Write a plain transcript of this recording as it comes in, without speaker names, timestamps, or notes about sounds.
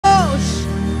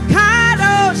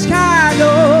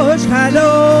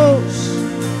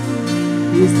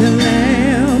He's the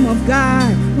Lamb of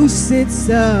God who sits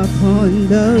upon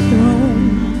the throne.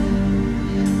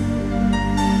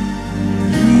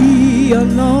 He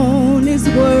alone is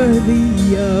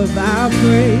worthy of our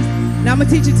praise. Now I'm going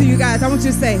to teach it to you guys. I want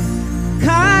you to say,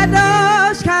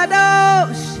 Kadosh,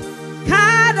 Kadosh,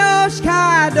 Kadosh,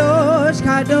 Kadosh,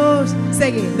 Kadosh.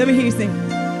 Sing it. Let me hear you sing.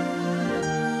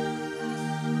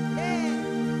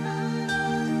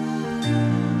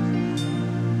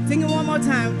 Sing it one more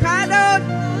time.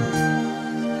 Kadosh.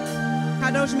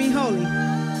 Kadosh means holy.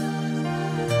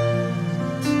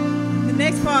 The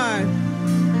next part.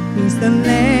 He's the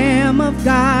Lamb of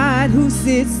God who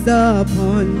sits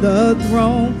upon the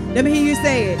throne. Let me hear you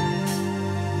say it.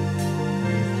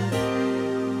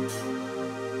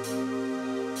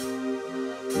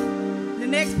 The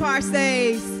next part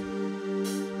says,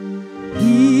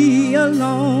 He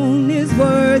alone is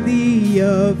worthy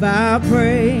of our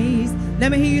praise.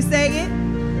 Let me hear you say it.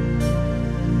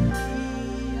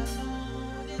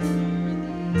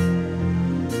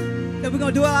 So we're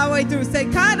going to do it all the way through. Say,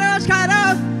 Kadosh,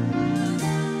 Kadosh.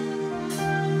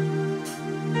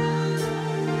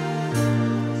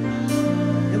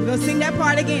 And we're going to sing that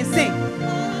part again. Sing.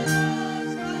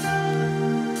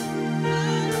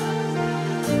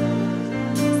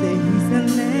 Say, He's the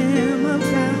Lamb of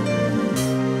God.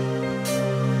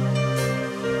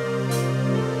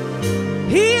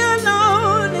 He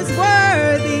alone is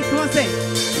worthy. Come on, sing.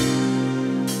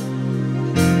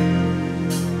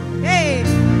 Hey,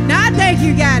 now I think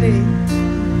you got it.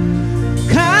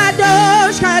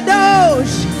 Kadosh,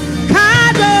 Kadosh,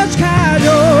 Kadosh,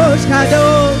 Kadosh,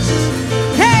 Kadosh.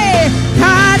 Hey,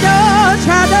 Kadosh,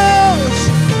 Kadosh,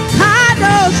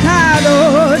 Kadosh,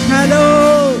 Kadosh,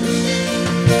 Kadosh.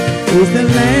 He's the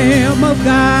Lamb of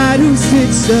God who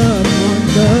sits upon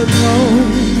the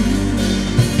throne.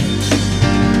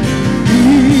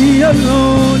 He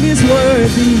alone is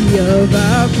worthy of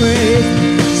our praise.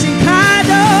 Sing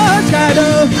Kadosh,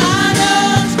 Kadosh,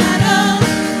 Kadosh, Kadosh,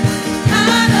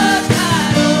 Kadosh, Kadosh,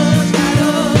 Kadosh,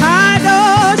 Kadosh,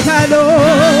 Kadosh,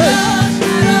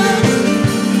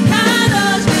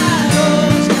 Kadosh,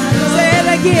 Kadosh. Say it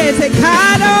again. Say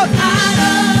Kadosh,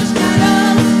 Kadosh,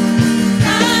 Kadosh,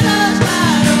 Kadosh,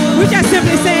 Kadosh. We're just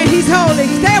simply saying He's holy.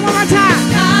 Say it one more time.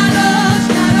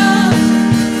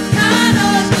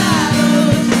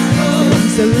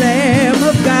 He's the Lamb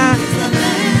of God. He's the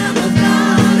Lamb of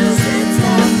God who sits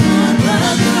upon the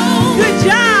throne. Good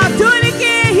job. Do it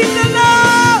again. He's the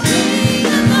Lord. He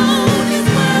alone is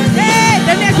worthy. Hey,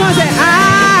 the next one say,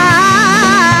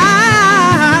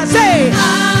 say,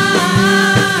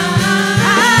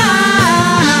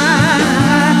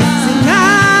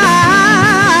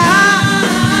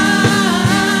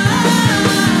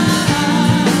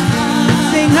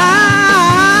 sing,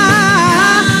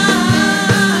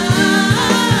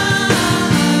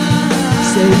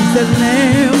 sing, He's the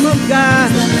Lamb of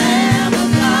God. He's the Lamb of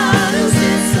God who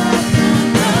sits upon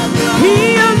the throne. He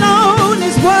alone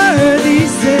is worthy.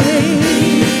 Say,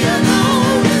 He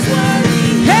alone is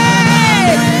worthy.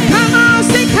 Hey, come on,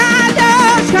 sing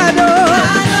Kadosh, Kadosh,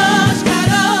 Kadosh,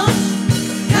 Kadosh,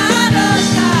 Kadosh,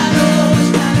 Kadosh.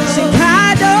 Sing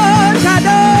Kadosh,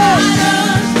 Kadosh,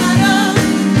 Kadosh,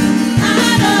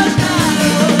 Kadosh,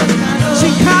 Kadosh.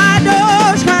 Sing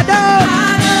Kadosh, Kadosh.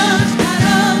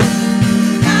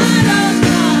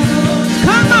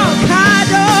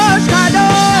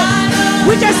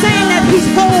 We're just saying that He's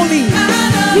holy.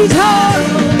 He's holy.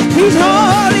 He's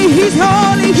holy. He's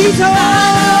holy. He's holy.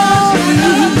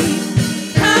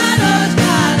 Kadosh,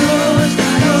 Kadosh,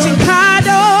 Kadosh. Sing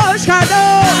Kadosh,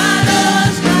 Kadosh.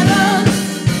 Kadosh, Kadosh,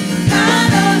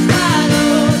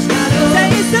 Kadosh, Kadosh. Say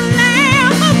it's the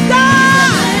Lamb of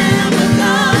God. The Lamb of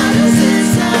God who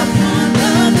sits upon the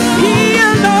throne. He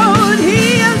alone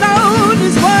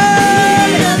is worthy.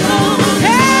 He alone.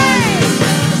 Hey,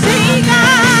 sing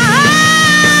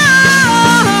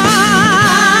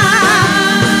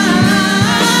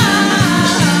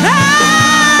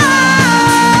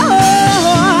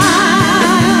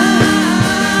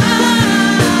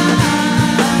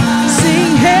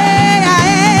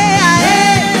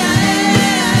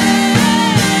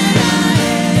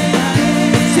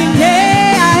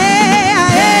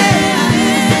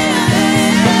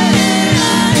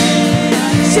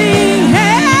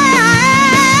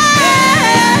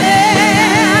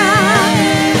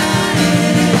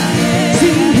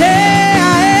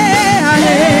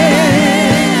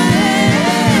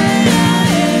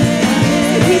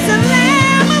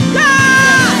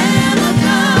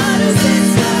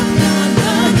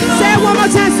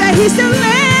He's the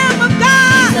Lamb of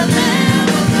God.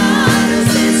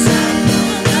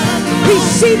 He's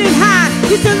seated high.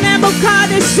 He's the Lamb of God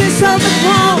that sits on the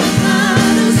throne.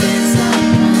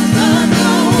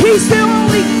 He's the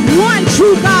only one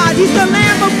true God. He's the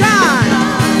Lamb of God.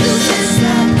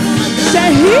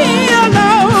 Say, He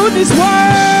alone is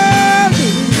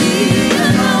worthy.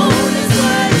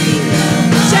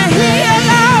 Say, He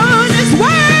alone is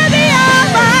worthy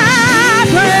of our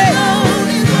praise.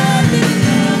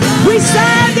 We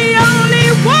serve the only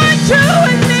one true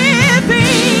and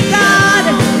living God.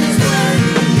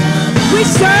 We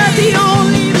serve the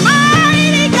only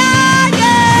mighty God.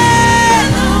 Yeah.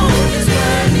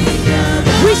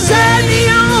 We serve the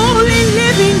only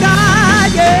living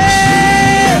God.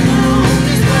 Yeah.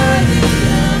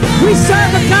 We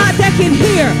serve a God that can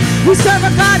hear. We serve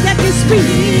a God that can speak.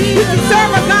 We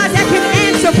serve a God that can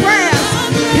answer prayers.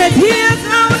 Because He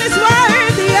alone is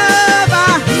worthy of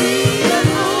our.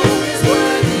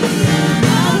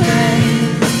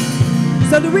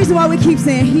 So the reason why we keep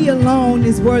saying He alone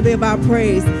is worthy of our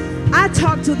praise. I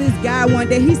talked to this guy one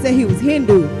day. He said he was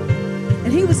Hindu.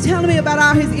 And he was telling me about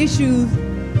all his issues.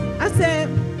 I said,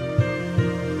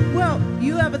 well,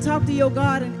 you ever talk to your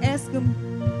God and ask Him,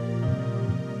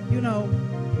 you know,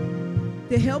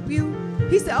 to help you?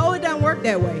 He said, oh, it doesn't work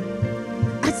that way.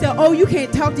 I said, oh, you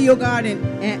can't talk to your God and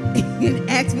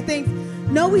ask for things?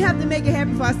 No, we have to make it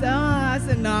happen for us. I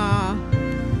said, nah,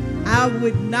 I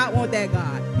would not want that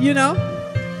God, you know?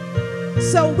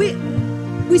 So we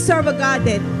serve a God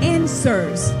that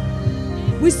answers.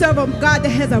 We serve a God that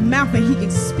has a mouth and He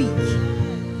can speak.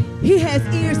 He has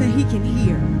ears and He can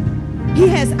hear. He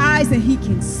has eyes and He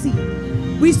can see.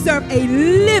 We serve a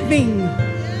living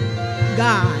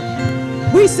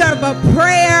God. We serve a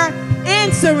prayer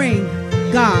answering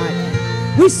God.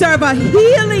 We serve a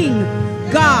healing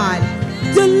God,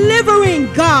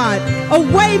 delivering God, a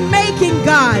way making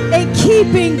God, a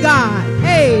keeping God.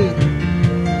 Hey,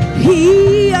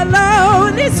 He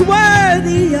alone is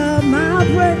worthy of my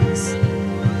praise.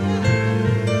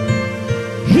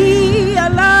 He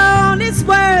alone is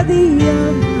worthy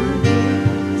of my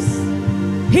praise.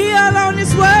 He alone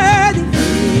is worthy.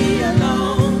 He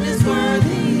alone is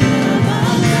worthy of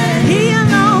our praise. He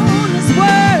alone is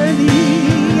worthy.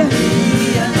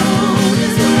 He alone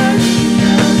is worthy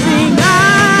of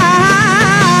our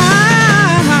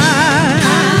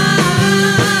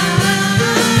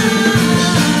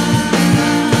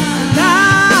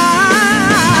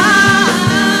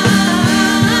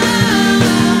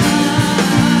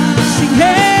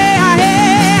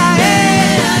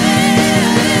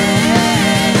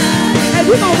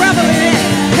we're going to revel in it.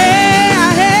 Hey,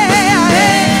 hey,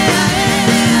 hey.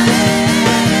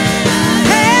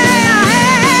 Hey,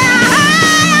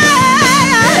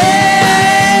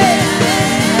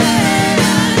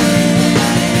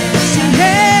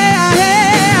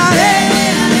 hey.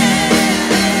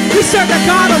 We serve the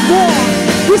God of war.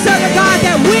 We serve the God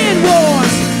that wins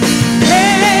wars.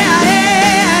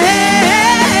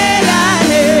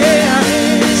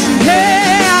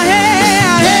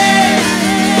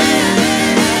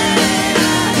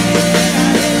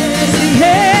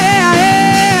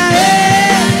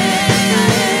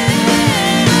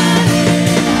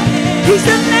 He's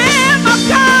the Lamb of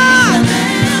God.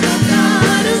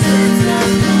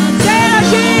 Say it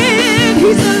again.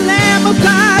 He's the Lamb of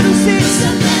God who sits.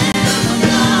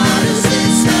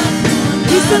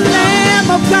 He's the Lamb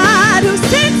of God who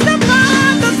sits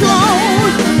upon the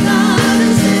throne.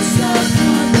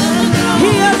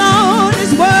 He alone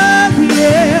is worthy.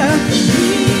 Yeah.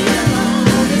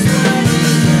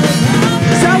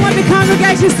 So I want the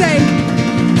congregation to say,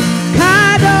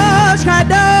 Kadosh,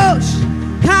 Kadosh.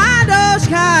 Kadosh,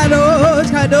 Kadosh,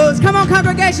 Kadosh. Come on,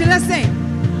 congregation, let's sing.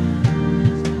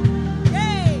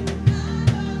 Hey.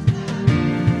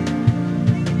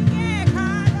 Yeah,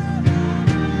 Kadosh.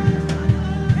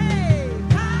 Hey,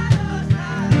 Kadosh,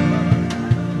 Kadosh.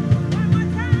 One more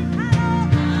time,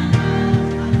 Kadosh.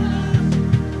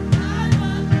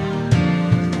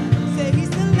 Say He's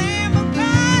the Lamb of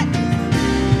God.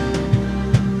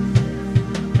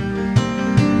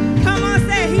 Come on,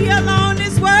 say He alone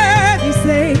is worthy.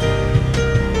 Say,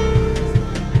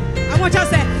 I want y'all to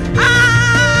say,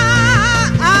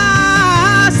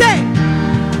 say.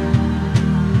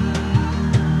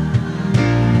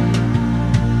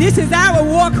 This is our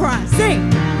war cry.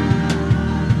 Sing.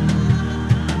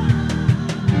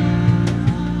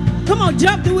 Come on,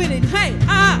 jump through it. Hey,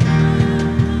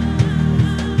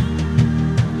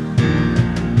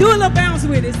 do a little bounce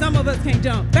with it. Some of us can't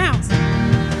jump. Bounce.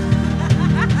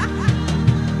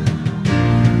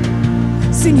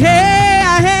 Sing, hey,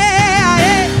 hey,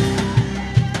 hey.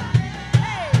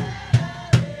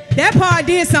 That part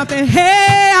did something.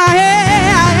 Hey, hey,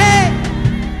 hey.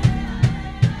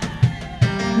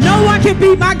 No one can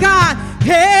beat my God.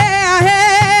 Hey,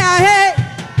 hey, hey.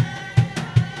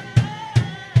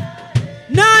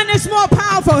 more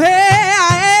powerful. Hey,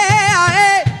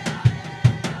 hey, hey.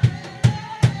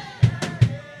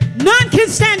 None can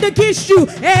stand against you.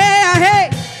 Hey,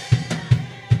 hey.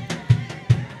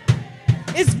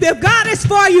 If God is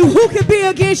for you, who can be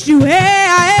against you? Hey,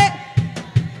 hey.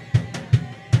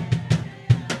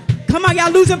 Come on,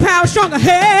 y'all losing power stronger. Hey,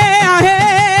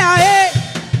 hey, hey.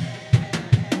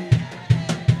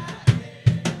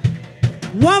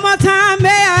 One more time,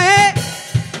 hey, hey.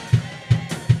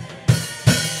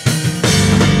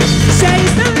 Say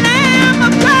it's the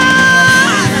Lamb of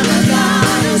God.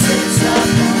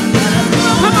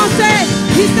 Come on, say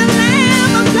He's the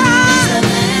Lamb of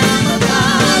God.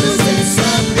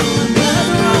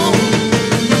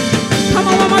 Come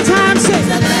on, one more time, say He's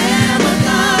the Lamb of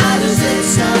God who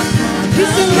sits upon the throne.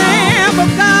 He's the Lamb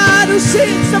of God who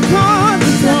sits upon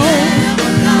the throne.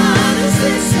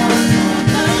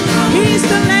 He's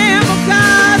the Lamb of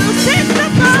God who sits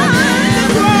upon the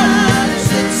throne.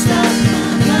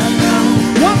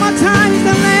 One more time, He's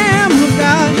the Lamb of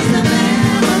God.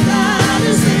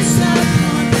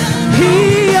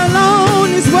 He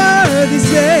alone is worthy,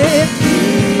 say.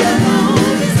 He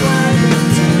alone is worthy.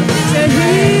 Say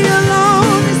He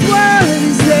alone is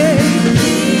worthy, say.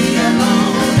 He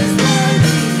alone is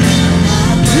worthy.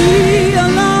 He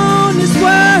alone is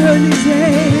worthy,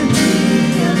 say.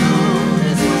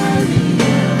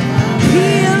 He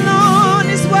alone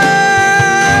is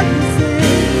worthy,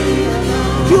 say.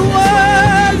 You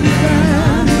worthy,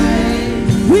 God.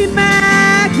 We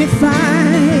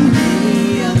magnify.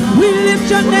 We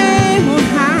lift your name on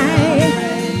high.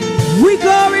 We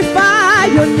glorify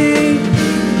your name.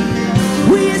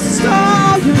 We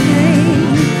extol your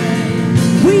name.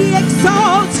 We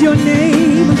exalt your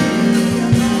name.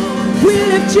 We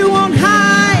lift you on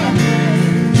high.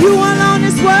 You alone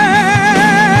is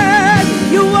worthy.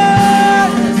 You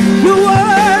worthy. You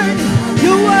worthy.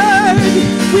 You worthy.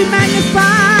 We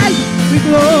magnify. We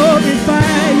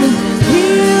glorify you. He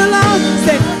alone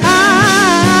say,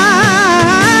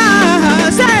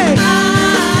 say,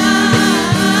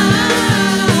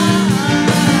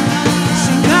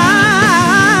 sing,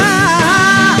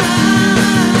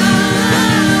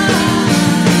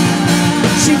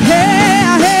 sing,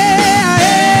 hey, hey,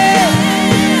 hey,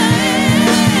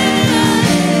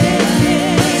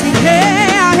 sing,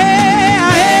 hey,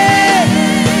 hey, hey.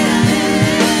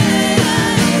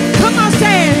 Come on,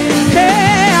 say it, hey,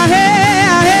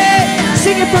 hey, hey.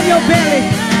 Sing it from your belly.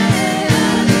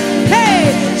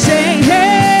 Hey, sing,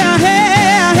 hey,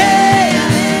 hey,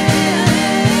 hey.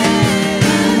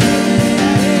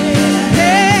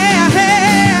 Hey,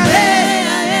 hey,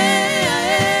 hey.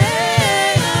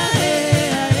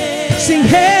 Sing,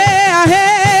 hey,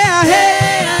 hey,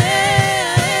 hey.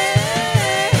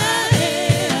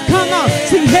 Come on,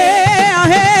 sing, hey,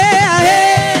 hey,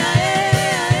 hey.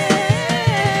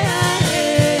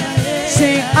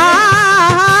 Sing,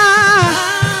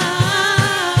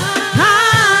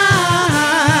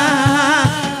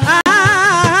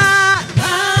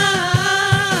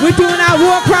 we're doing our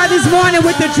war cry this morning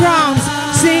with the drums.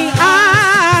 Sing,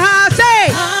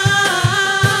 say.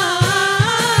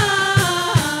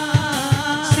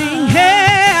 Sing,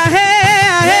 hey,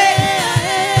 hey, hey.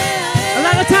 A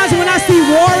lot of times when I see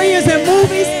warriors in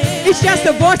movies, it's just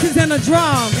the voices and the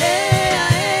drums.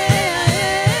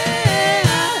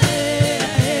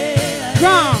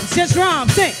 Drums, just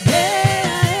drums. Sing.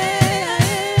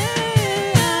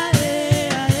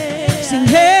 Sing,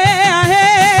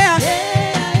 hey.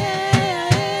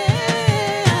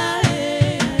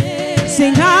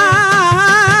 Sing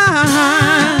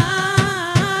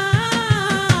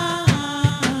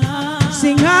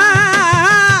sing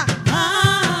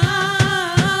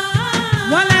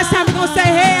one last time we're gonna say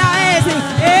hey, sing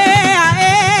hey,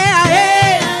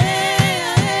 hey.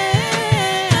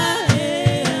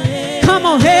 Come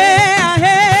on, hey.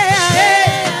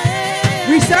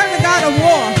 We serve the God of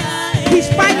war. He's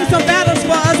fighting some battles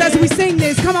for us as we sing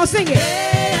this. Come on, sing it.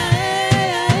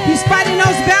 He's fighting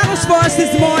those battles for us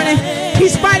this morning.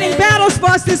 He's fighting battles for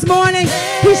us this morning.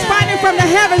 He's fighting from the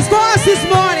heavens for us this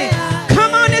morning.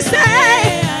 Come on and say,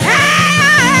 hey, hey.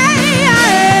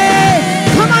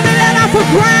 Come on and let off a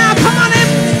ground. Come on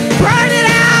and burn it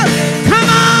out. Come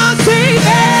on, sing,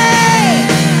 hey.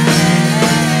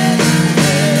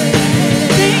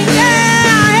 Sing,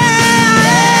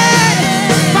 hey.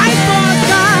 Fight for us,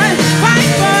 God. Fight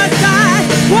for us, God.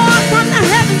 War from the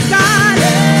heavens, God.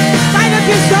 Fight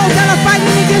against those that are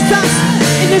fighting against us.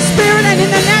 In the spirit and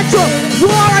in the natural,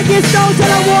 war against those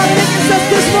that are warring against us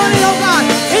this morning, oh God.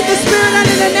 In the spirit and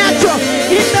in the natural,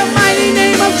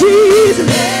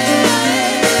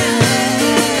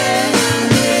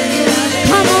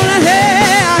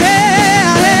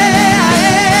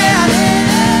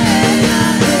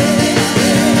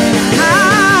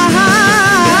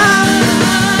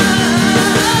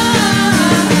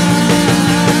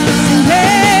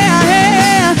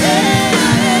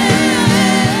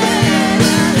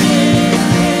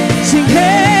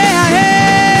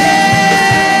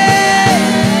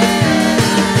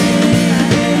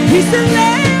 He's the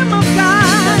Lamb of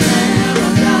God.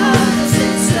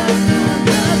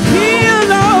 He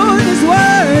alone is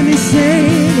worthy,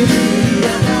 sing.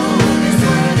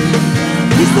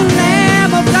 He's the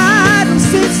Lamb of God who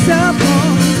sits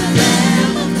upon.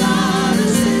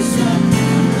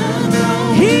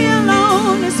 He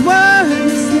alone is worthy,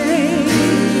 sing.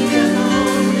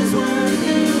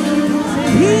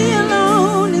 He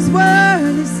alone is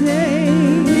worthy,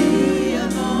 sing.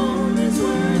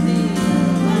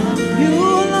 You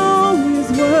alone is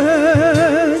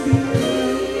worthy.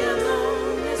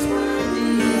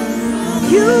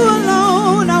 You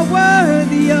alone are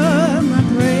worthy of my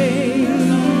praise.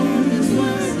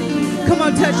 Come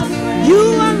on, touch. You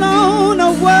alone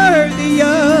are worthy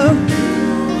of.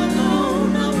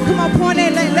 Come on, point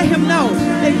it, let him know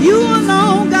that you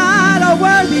alone, God, are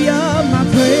worthy of my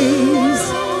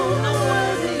praise.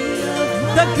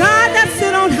 The God that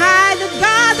sit on high, the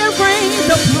God that reigns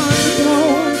upon the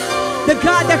throne, the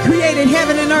God that created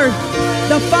heaven and earth,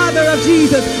 the Father of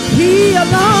Jesus, he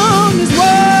alone is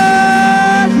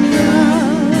worthy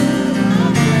of.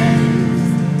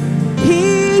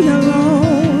 He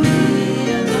alone.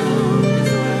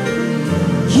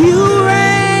 You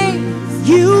reign,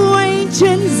 you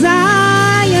ancient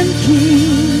Zion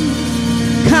King,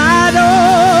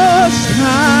 Kadosh,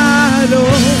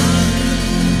 Kadosh.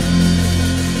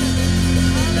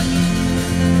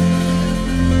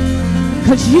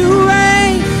 Cause you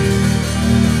reign,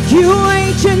 you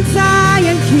ancient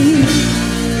Zion King,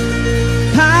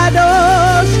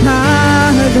 Kadosh,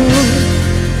 Kadosh.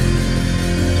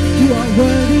 You are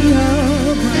worthy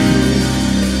of praise.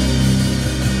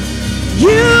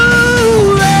 You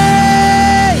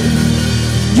reign,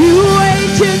 you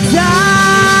ancient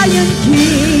Zion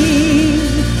King,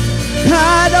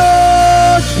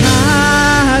 Kadosh,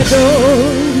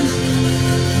 Kadosh.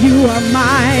 You are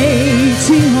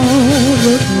mighty on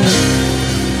the throne.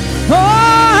 Oh,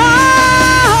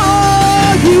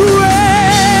 you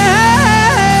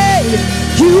reign,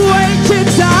 you ancient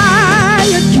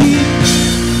Zion King,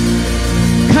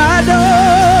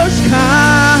 Kadosh,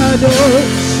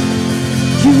 Kadosh.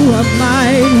 You are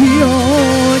mighty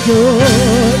on your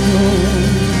throne.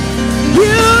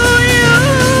 You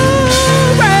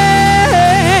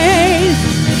reign,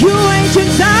 you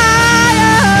ancient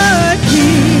Zion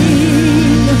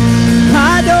King,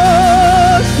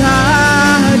 Kadosh,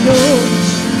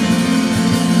 Kadosh.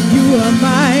 You are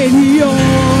mighty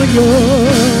on your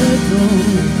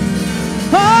throne.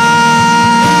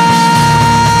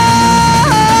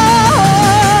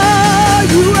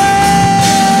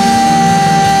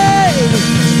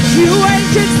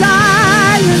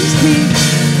 Zion's King,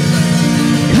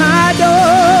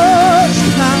 Kadosh,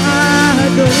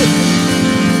 Kadosh.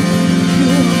 You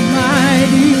are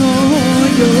mighty on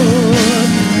your.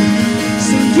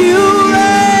 Sing, you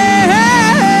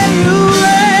reign,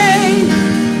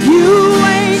 you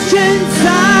ancient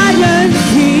Zion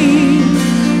King,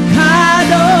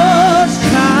 Kadosh,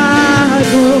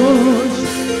 Kadosh.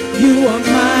 You are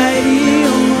mighty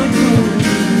on your.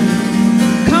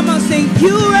 Come on, sing,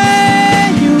 you reign.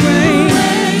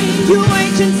 You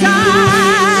ancient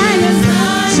Zion,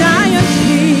 Zion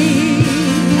King,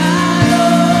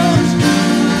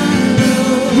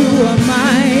 you are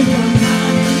mighty.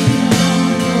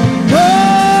 Oh,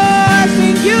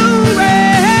 sing, you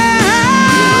reign,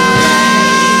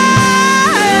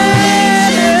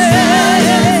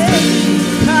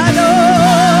 Kadosh,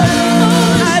 Kadosh,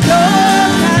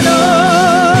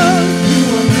 Kadosh. You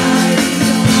are mighty.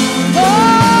 Oh,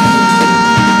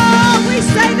 we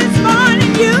say this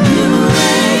morning, you.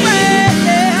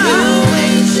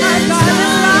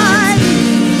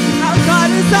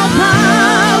 So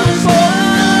powerful,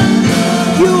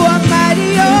 you are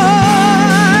mighty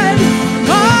on.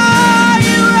 Oh,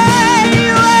 you reign,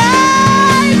 you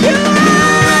reign, you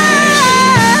reign.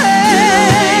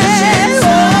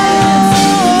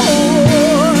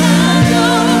 Oh,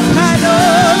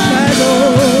 Kadosh,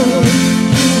 Kadosh.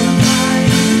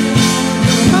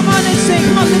 Come on and sing,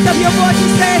 come on, lift up your voice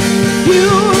and say, you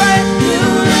reign.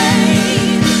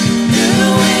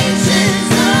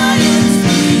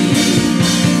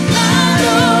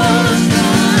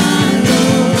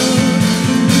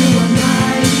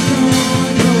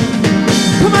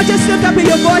 Just lift up in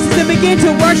your voices and begin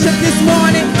to worship this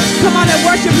morning. Come on and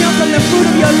worship him from the fruit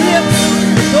of your lips.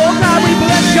 Oh God, we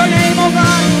bless your name, oh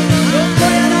God.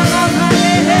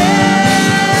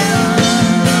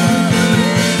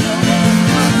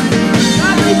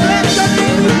 God, we bless your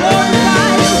name, we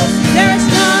glorify you. There is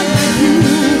none like you.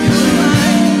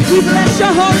 We bless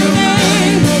your holy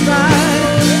name, oh God.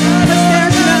 Because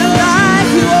there's none like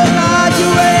you, oh God. You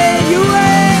reign, you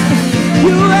reign,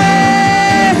 you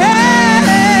reign.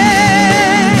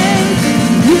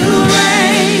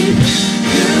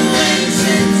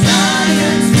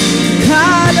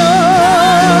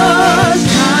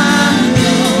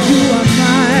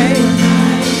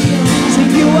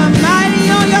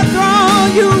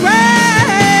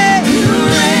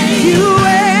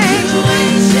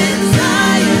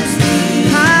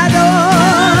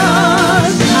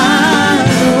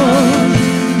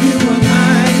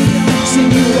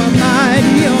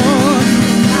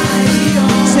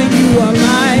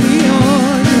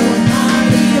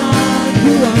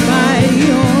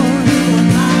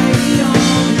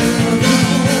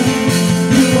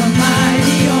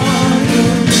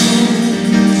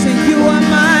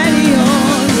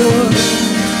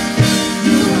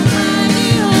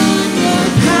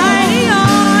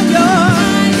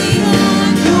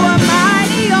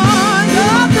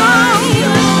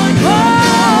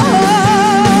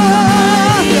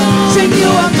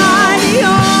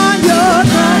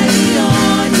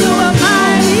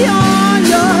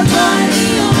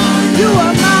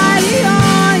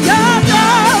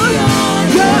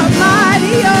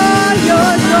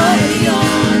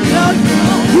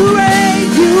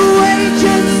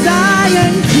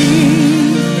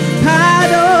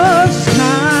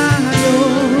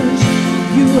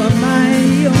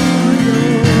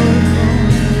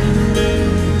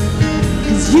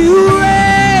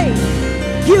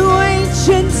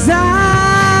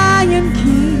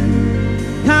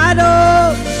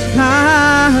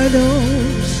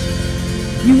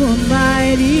 are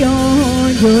mighty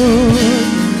on your throne.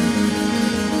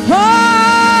 Oh,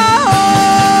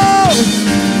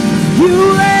 you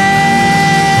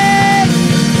reign,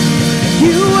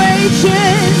 you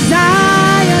ancient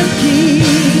Zion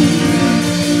King.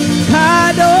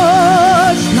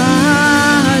 Kadosh,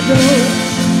 Kadosh,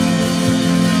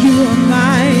 you are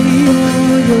mighty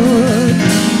on your throne.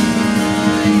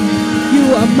 You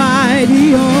are mighty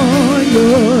on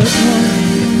your throne.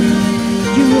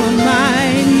 You are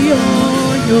mighty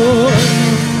on your throne.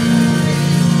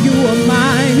 You are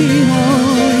mighty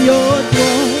on your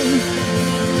throne.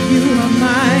 You are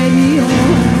mighty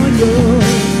on your throne.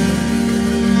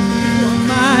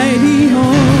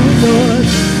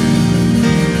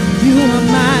 You are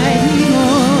mighty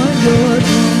on your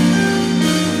throne.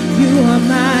 You are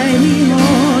mighty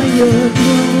on your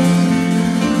throne.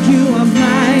 You are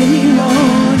mighty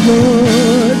on your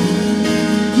throne.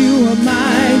 You are mighty on your throne. You are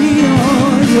mighty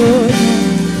on your throne.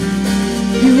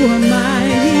 You are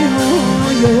mighty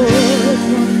on your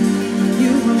throne.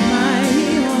 You are mighty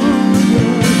on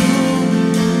your throne.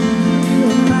 You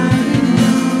are mighty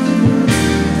on your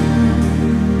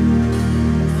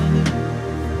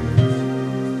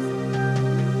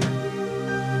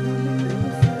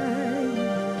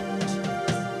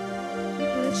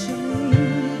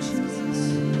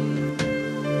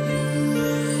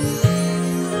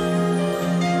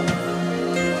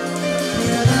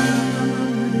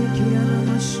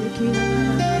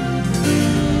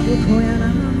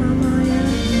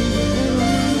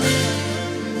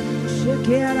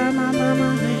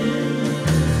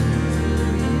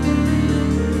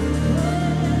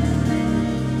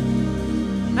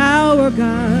Our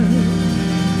God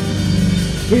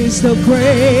is the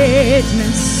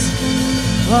greatness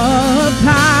of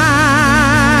power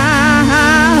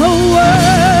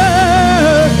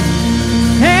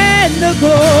and the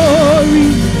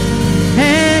glory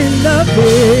and the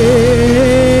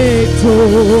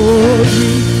victory.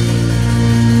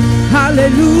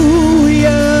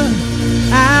 Hallelujah,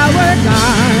 our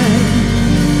God,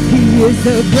 He is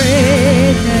the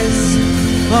greatness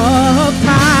of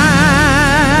power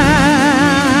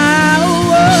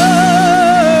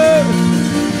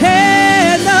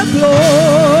and the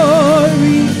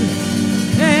glory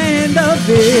and the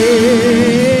victory.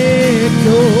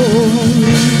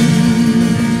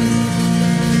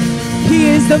 He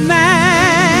is the majesty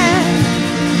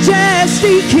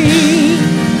King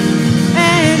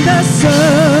and the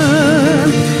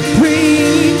supreme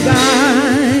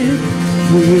God.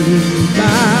 We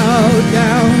bow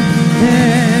down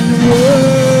and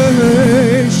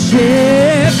worship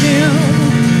Him.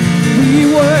 We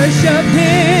worship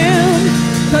Him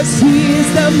 'cause He is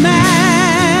the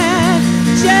majesty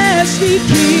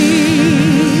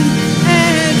King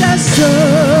and the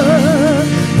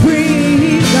supreme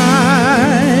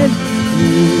God.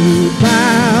 We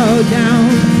bow down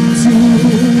to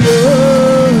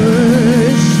worship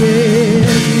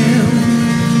Him.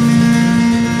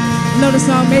 Know the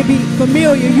song may be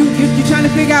familiar. You're trying to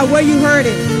figure out where you heard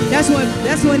it. That's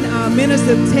when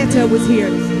Minister Teta was here.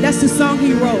 That's the song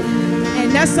he wrote,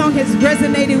 and that song has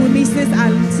resonated with me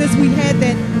since we had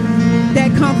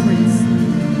that conference.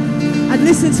 I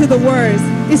listened to the words.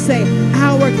 It say,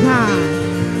 "Our God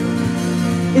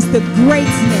is the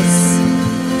greatness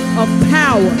of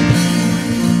power."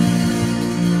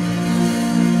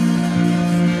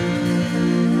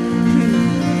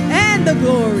 And the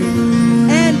glory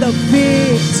and the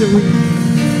victory.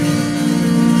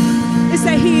 It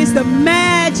said He is the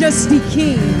majesty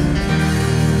King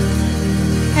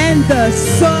and the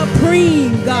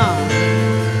supreme God.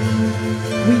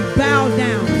 We bow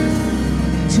down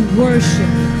to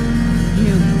worship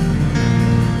Him.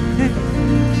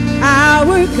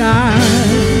 Our God,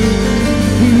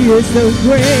 He is the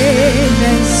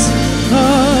greatness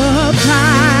of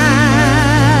power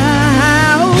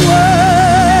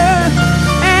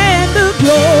and the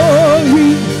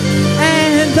glory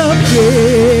and the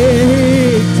victory.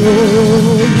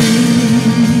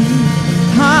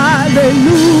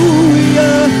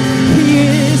 Hallelujah, He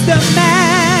is the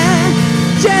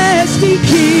majesty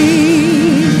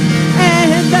King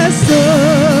and the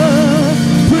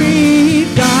supreme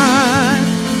God.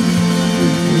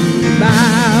 We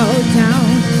bow down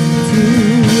to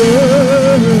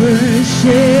worship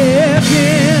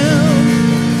Him,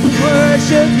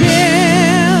 worship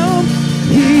Him.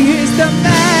 He is the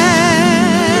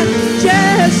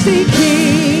majesty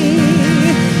King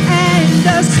and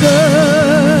the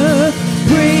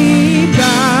supreme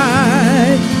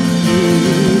God.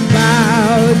 We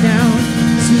bow down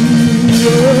to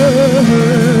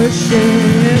worship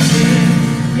Him.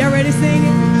 Y'all ready to sing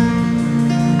it?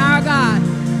 Our God,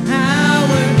 our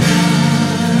God.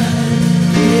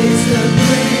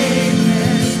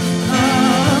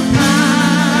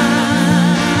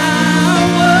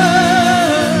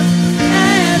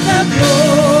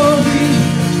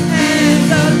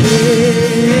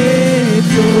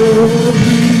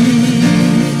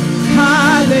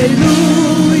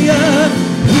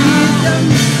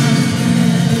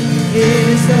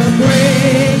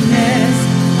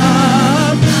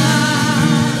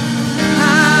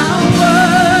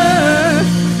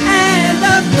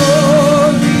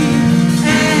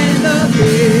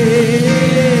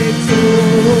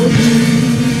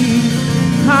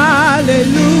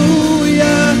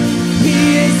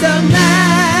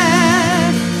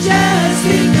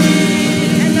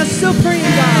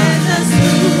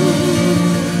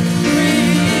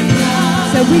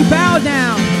 We bow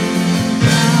down.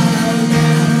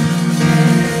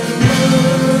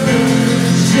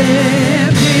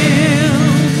 Worship him.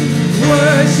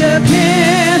 Worship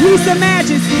him. He's the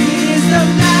majesty. He's the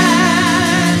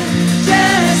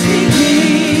majesty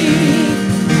king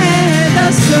and the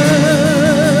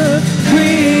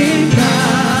supreme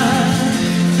God.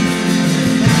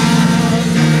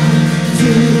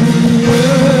 To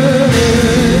worship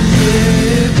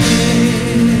him.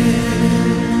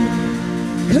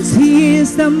 'Cause he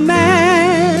is the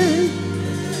majesty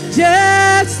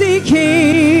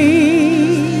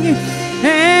king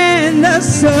and the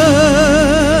supreme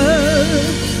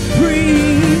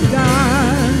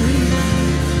God.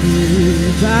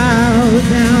 You bow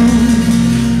down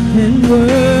and worship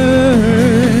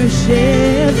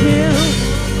him.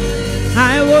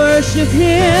 I worship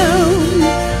him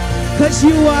 'cause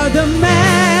you are the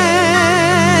majesty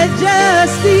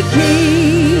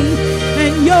king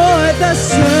and you're the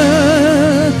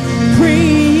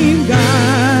supreme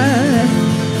God.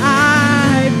 I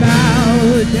bow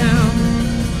down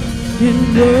and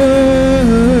worship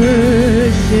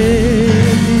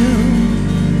him.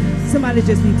 Somebody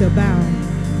just need to bow.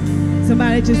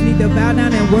 Somebody just need to bow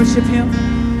down and worship him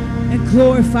and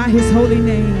glorify his holy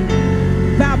name.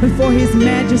 Bow before his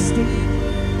majesty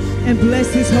and bless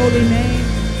his holy name.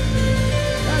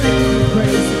 God, I give you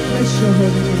praise. Bless your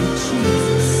holy name,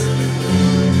 Jesus.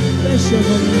 Bless your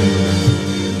holy name.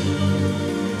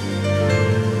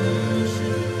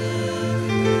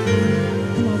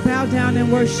 Come on, bow down and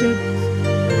worship.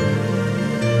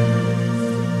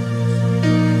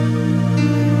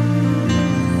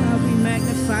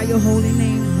 Your holy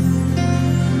name.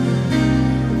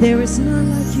 There is none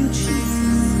like you,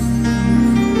 Jesus.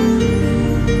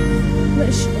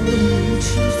 Bless your holy name,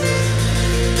 Jesus.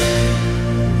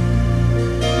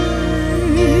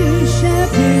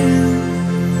 Worship him.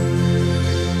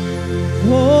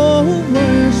 Oh,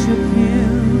 worship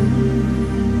him.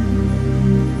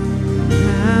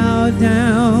 Bow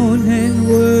down and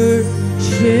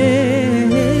worship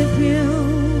him.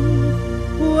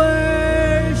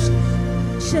 Worship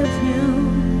him.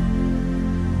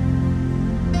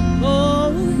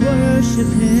 Oh, worship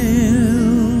him.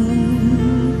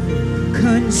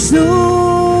 Consuming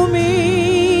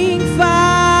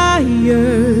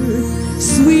fire,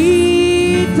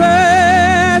 sweet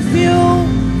perfume,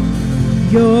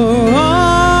 your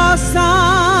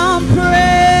awesome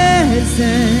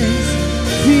presence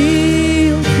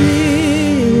fill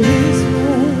this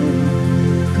room.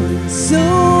 Consuming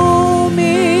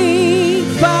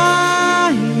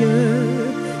fire,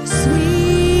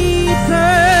 sweet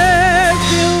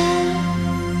perfume,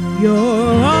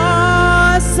 your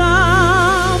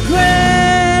awesome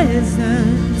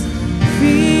presence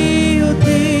fill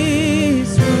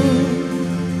this room.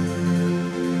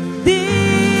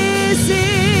 This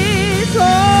is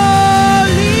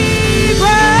holy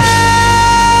ground.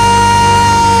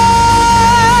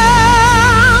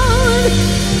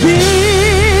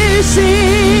 This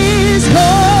is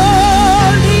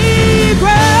holy ground.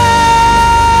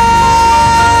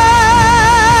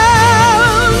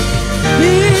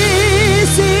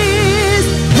 This is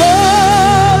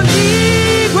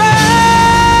holy ground.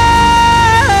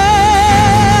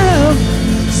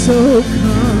 So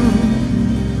come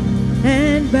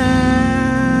and bow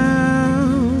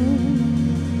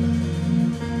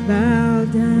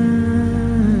down.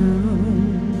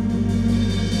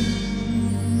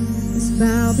 Let's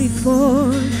bow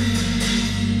before,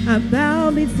 I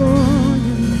bow before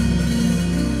you.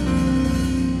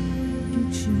 You,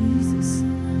 Jesus,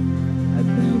 I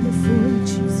bow before you,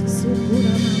 Jesus. So good,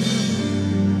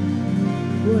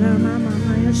 mama,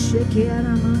 ya shake ya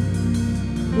mama,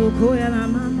 oko ya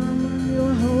mama,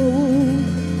 you're holy,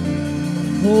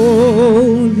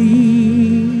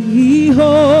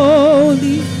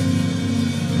 holy,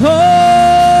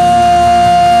 holy,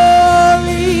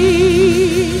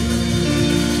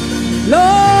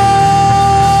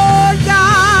 Lord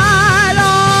God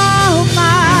Almighty,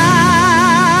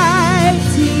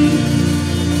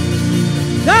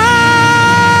 God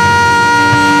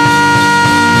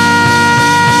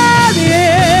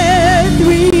in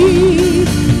three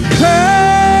persons,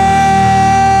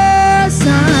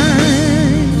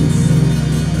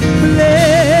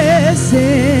 blessed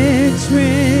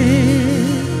Trinity.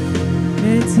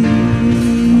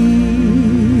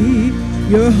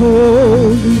 You're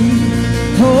holy,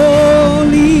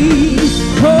 holy,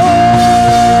 holy,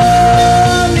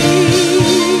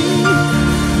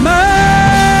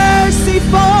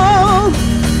 merciful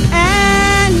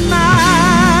and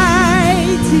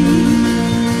mighty.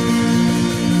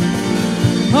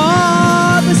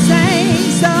 All the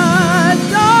saints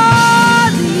adore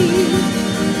thee.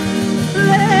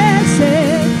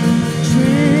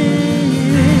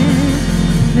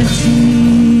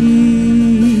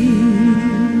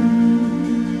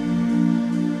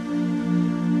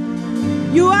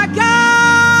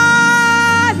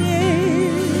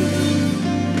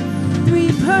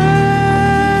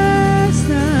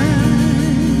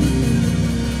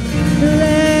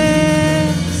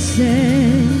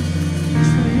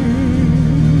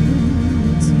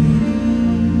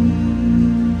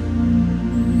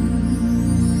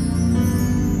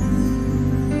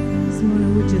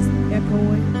 We're just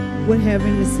echoing what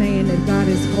heaven is saying, that God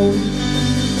is holy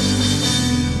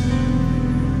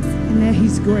and that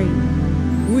he's great.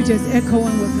 We're just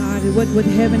echoing what God, what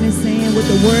heaven is saying, what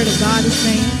the word of God is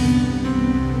saying,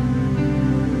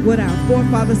 what our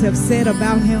forefathers have said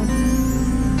about him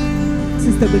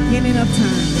since the beginning of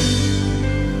time,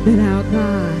 that our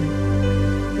God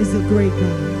is a great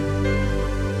God.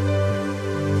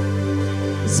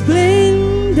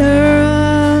 Splendor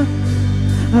of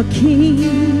a king,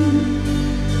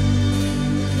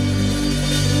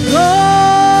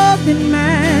 robed in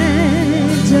majesty,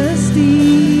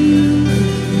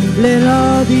 let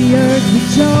all the earth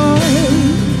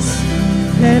rejoice,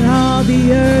 let all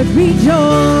the earth rejoice.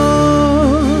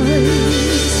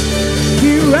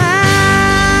 He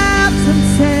wraps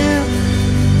himself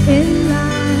in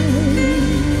light,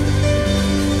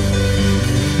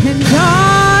 and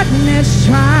darkness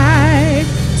tried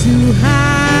to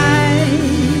hide,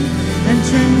 and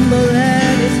tremble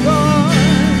at his voice,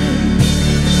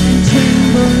 and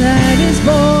tremble at his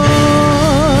voice.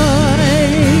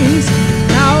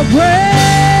 How great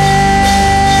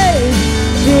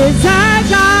is our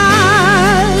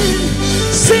God?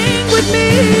 Sing with me,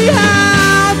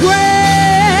 how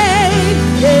great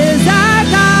is our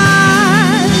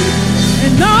God,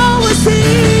 and all will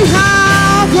see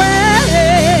how great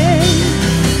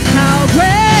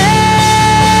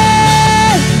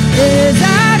is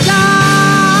our God.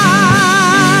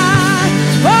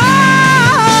 Oh,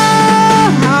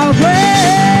 how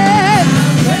great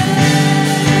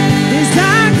is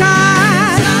our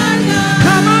God.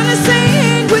 Come on and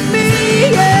sing with me,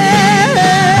 yeah.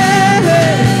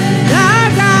 Our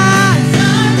God,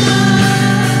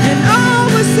 and all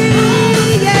will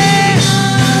see, yeah,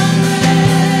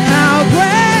 how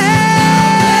great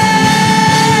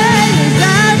is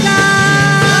our God.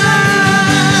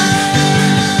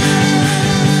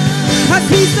 'Cause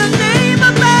he's the name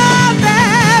above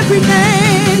every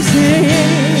name,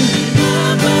 sing.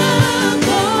 Above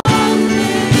all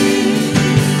names.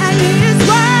 And he is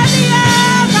worthy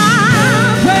of our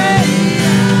praise.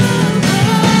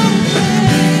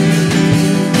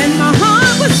 And my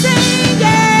heart will sing,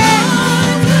 yeah.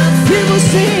 We will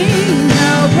sing,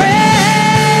 how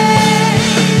great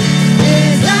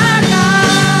is our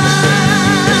God.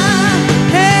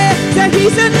 Hey, that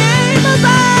he's the name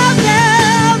above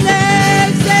all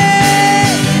names, say.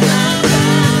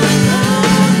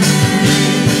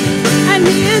 And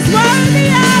he is worthy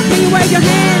of. Can you wave your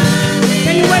hand?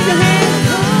 Can you wave your hand?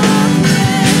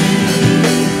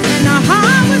 And our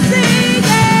heart will sing,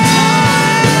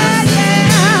 yeah, yeah.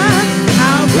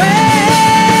 How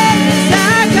great is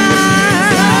our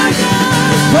God?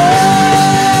 Oh,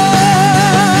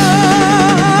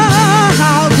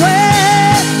 how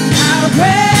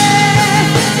great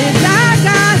is our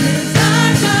God?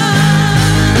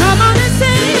 Come on and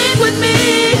sing with me,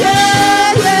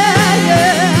 yeah, yeah,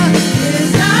 yeah.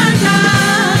 Is our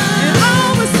God, and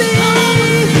all will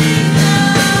sing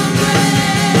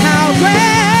how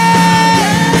great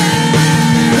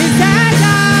is our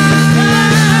God.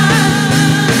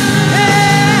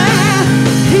 Yeah,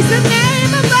 he's the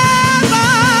name above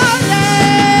all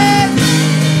names,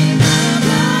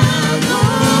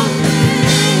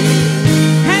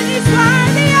 and he's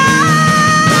worthy of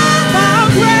all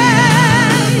praise.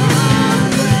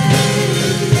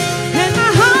 And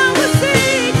my heart will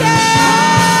sing,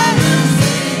 yeah,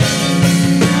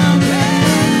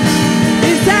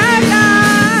 is our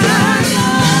God.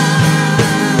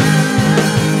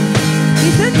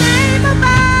 He's the name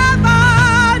above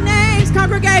all names.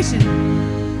 Congregation,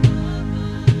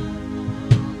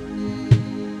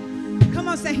 come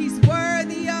on, say he's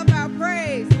worthy of our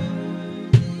praise.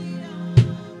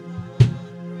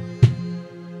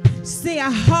 See,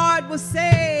 our heart will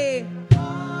say,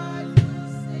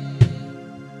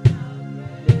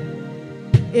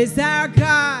 is our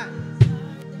God.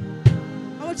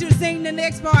 I want you to sing the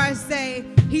next part and say,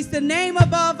 he's the name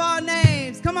above all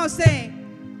names. Come on, sing.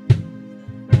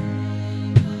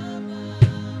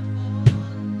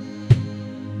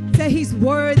 Say he's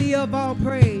worthy of all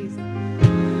praise.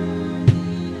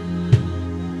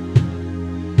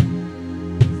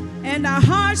 And our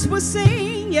hearts will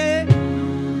sing, yeah.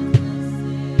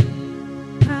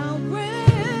 How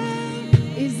great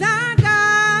is our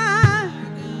God?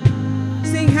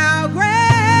 Sing, how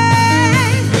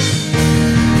great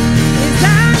is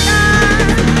our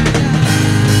God?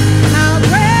 How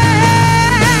great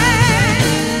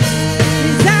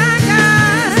is our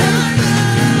God?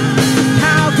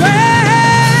 How great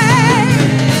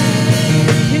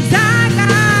is our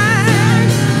God?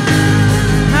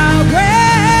 How great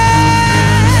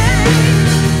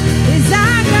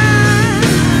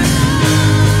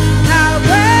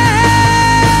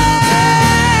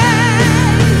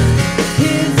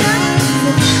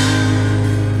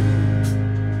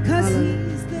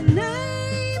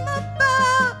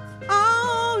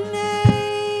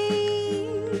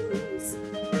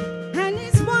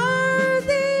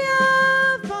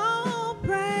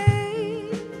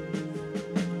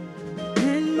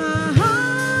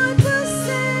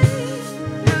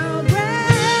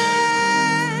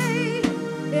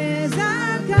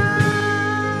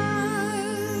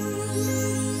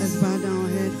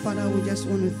we just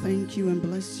want to thank you and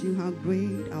bless you. How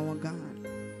great our God.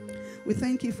 We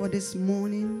thank you for this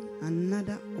morning,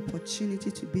 another opportunity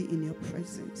to be in your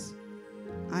presence.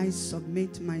 I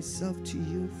submit myself to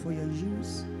you for your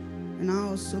use, and I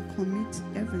also commit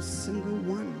every single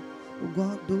one, oh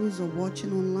God, those who are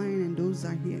watching online and those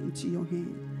are here, into your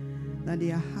hand, that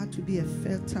their heart to be a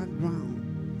fertile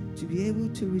ground, to be able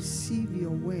to receive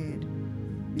your word,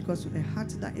 because a heart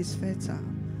that is fertile,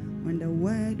 when the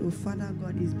word of Father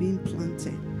God is being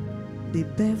planted, they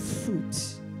bear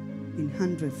fruit in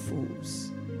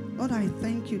 100-folds. Lord, I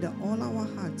thank you that all our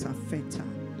hearts are fertile,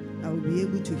 that we'll be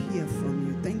able to hear from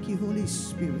you. Thank you, Holy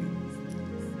Spirit,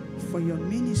 for your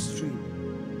ministry,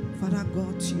 Father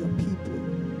God, to your people,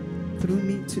 through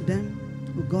me to them,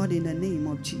 oh God, in the name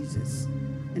of Jesus.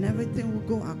 And everything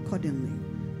will go accordingly.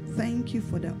 Thank you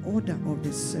for the order of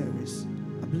this service.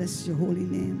 I bless your holy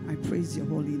name. I praise your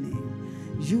holy name.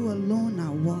 You alone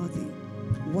are worthy.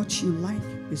 What you like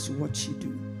is what you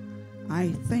do.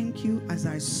 I thank you as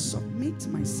I submit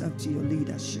myself to your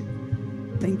leadership.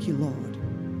 Thank you, Lord.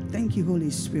 Thank you, Holy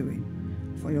Spirit,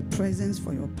 for your presence,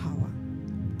 for your power,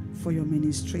 for your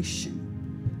ministration.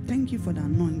 Thank you for the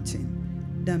anointing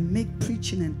that make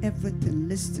preaching and everything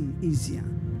listening easier.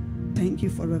 Thank you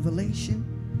for revelation.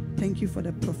 Thank you for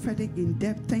the prophetic in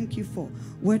depth. Thank you for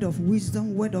word of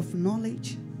wisdom, word of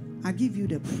knowledge. I give you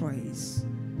the praise.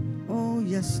 Oh,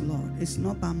 yes, Lord. It's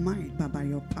not by might, but by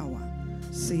your power,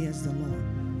 says the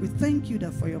Lord. We thank you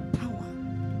that for your power,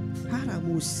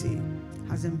 Haramose,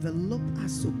 has enveloped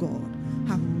us, oh God,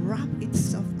 have wrapped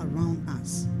itself around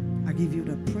us. I give you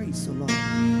the praise, oh Lord.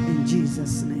 In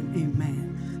Jesus' name,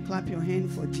 amen. Clap your hand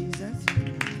for Jesus.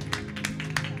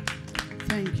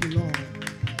 Thank you, Lord.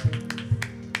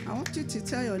 I want you to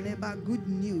tell your neighbor good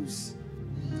news.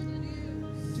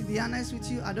 To be honest with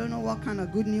you, I don't know what kind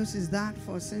of good news is that.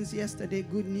 For since yesterday,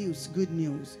 good news, good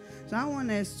news. So I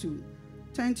want us to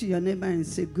turn to your neighbor and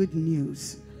say good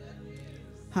news.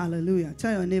 Hallelujah.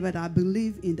 Tell your neighbor that I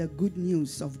believe in the good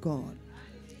news of God.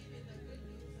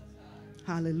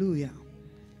 Hallelujah.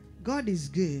 God is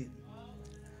good.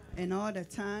 And all the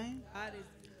time.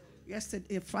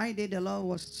 Yesterday, Friday, the Lord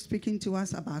was speaking to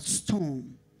us about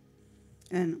storm.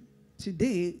 And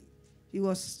today,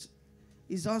 He's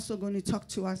also going to talk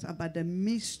to us about the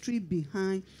mystery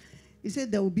behind. He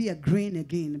said there will be a grain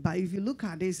again. But if you look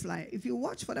at this, like, if you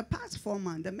watch for the past 4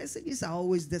 months, the messages are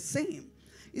always the same.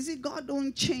 You see, God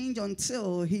don't change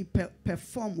until he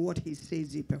perform what he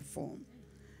says he perform.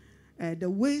 The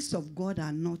ways of God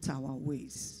are not our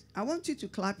ways. I want you to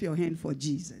clap your hand for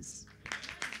Jesus.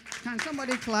 Can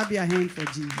somebody clap your hand for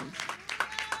Jesus?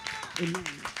 Amen.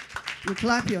 You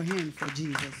clap your hand for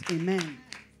Jesus. Amen.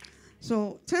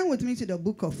 So turn with me to the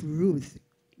book of Ruth.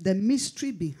 The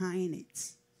mystery behind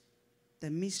it. The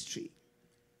mystery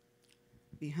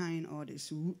behind all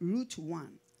this. Ruth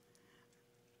 1.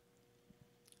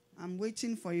 I'm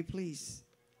waiting for you, please.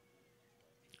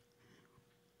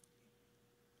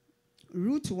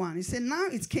 Ruth 1. It said, now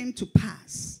it came to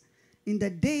pass in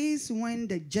the days when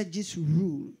the judges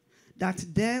ruled that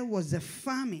there was a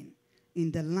famine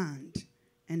in the land,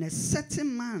 and a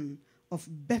certain man of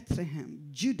Bethlehem,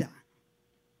 Judah,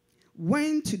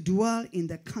 went to dwell in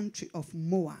the country of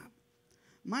Moab.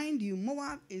 Mind you,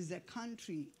 Moab is a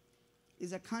country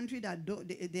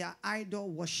that they are idol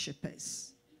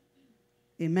worshippers.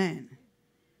 Amen.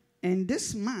 And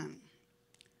this man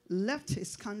left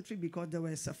his country because there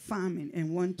was a famine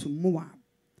and went to Moab,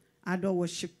 idol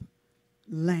worship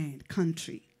land,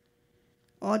 country.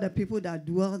 All the people that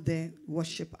dwell there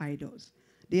worship idols.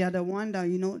 They are the one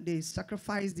that, they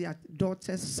sacrifice their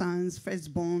daughters, sons,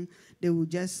 firstborn. They will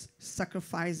just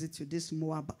sacrifice it to this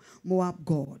Moab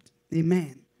god.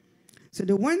 Amen. So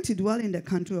they went to dwell in the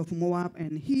country of Moab,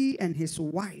 and he and his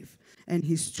wife and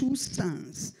his 2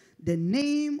 sons. The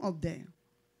name of the man.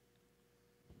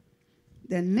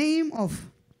 The name of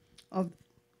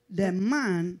the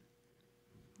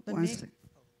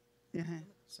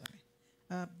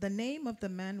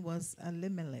man was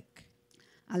Elimelech.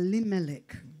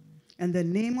 And the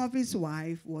name of his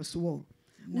wife was what?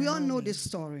 We all know this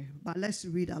story, but let's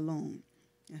read along.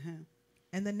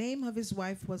 And the name of his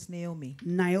wife was Naomi.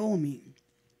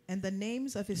 And the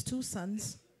names of his 2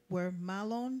 sons were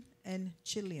Mahlon and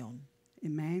Chilion.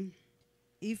 Amen.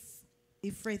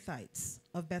 Ephrathites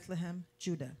of Bethlehem,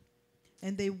 Judah.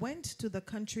 And they went to the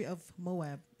country of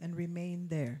Moab and remained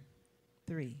there.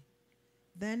 3.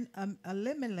 Then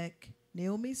Elimelech,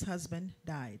 Naomi's husband,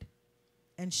 died,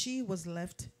 and she was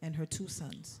left and her 2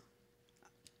 sons.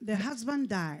 The husband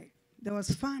died. There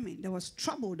was famine. There was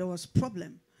trouble. There was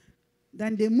problem.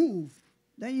 Then they move.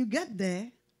 Then you get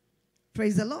there.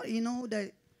 Praise the Lord. You know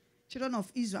that children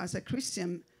of Israel, as a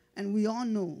Christian, and we all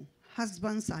know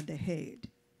husbands are the head.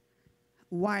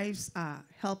 Wives are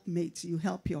helpmates. You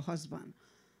help your husband.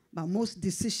 But most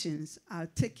decisions are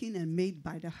taken and made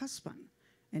by the husband.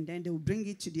 And then they will bring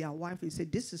it to their wife and say,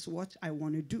 this is what I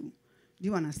want to do. Do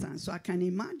you understand? So I can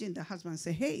imagine the husband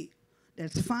say, hey,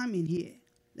 there's famine here.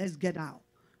 Let's get out.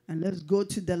 And let's go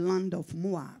to the land of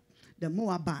Moab, the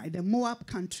Moabite, the Moab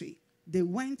country. They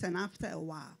went, and after a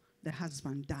while, the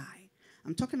husband died.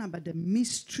 I'm talking about the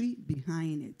mystery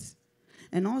behind it.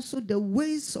 And also, the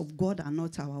ways of God are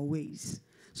not our ways.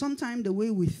 Sometimes the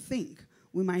way we think,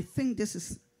 we might think this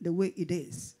is the way it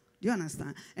is. Do you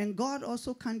understand? And God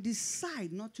also can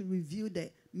decide not to reveal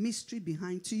the mystery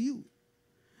behind to you.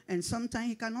 And sometimes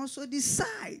he can also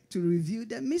decide to reveal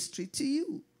the mystery to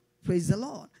you. Praise the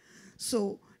Lord.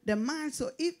 So the man,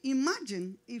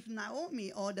 imagine if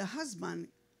Naomi or the husband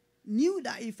knew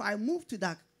that if I move to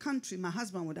that country, my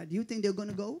husband would die. Do you think they're going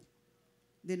to go?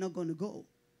 They're not going to go.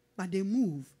 But they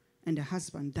move, and the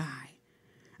husband died.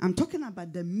 I'm talking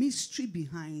about the mystery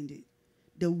behind it.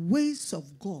 The ways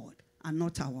of God are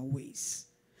not our ways.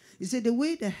 He said the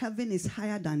way the heaven is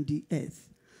higher than the earth,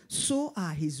 so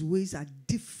are his ways are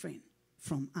different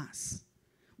from us.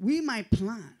 We might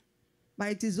plan, but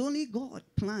it is only God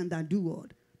plan that do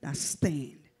what? That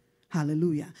stand.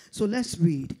 Hallelujah. So let's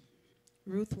read.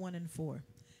 Ruth 1:4.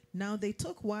 Now they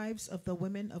took wives of the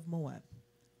women of Moab.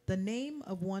 The name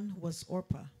of one was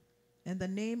Orpah, and the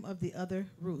name of the other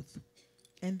Ruth.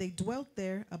 And they dwelt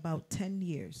there about 10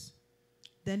 years.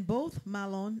 Then both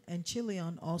Mahlon and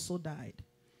Chilion also died.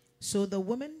 So the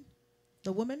woman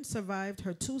survived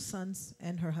her 2 sons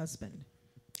and her husband.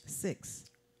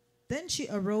 6. Then she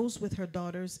arose with her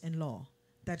daughters-in-law,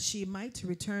 that she might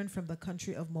return from the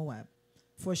country of Moab.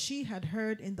 For she had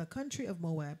heard in the country of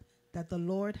Moab that the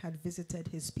Lord had visited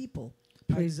his people.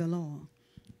 Praise the Lord.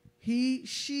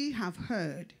 She have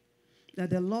heard that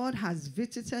the Lord has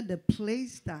visited the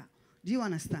place that, do you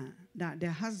understand? That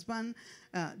the husband,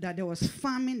 that there was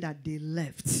famine, that they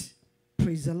left.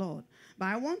 Praise the Lord. But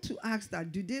I want to ask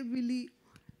that, do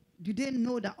they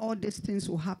know that all these things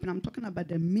will happen? I'm talking about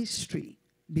the mystery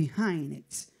behind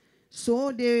it.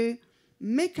 So they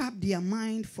make up their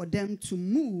mind for them to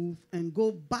move and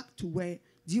go back to where,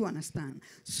 do you understand?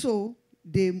 So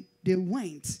they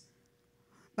went.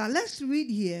 But let's read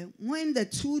here, when the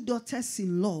 2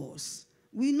 daughters-in-laws,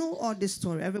 we know all this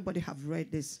story. Everybody have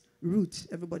read this. Ruth,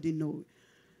 everybody know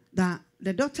that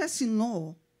the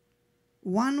daughters-in-law,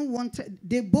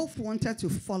 they both wanted to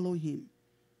follow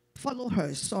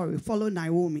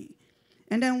Naomi.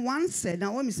 And then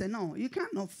Naomi said, no, you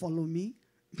cannot follow me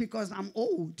because I'm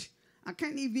old. I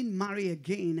can't even marry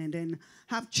again and then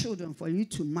have children for you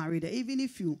to marry. Even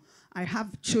if I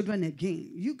have children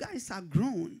again, you guys are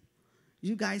grown.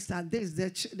 You guys are this.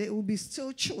 They will be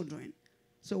still children.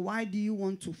 So why do you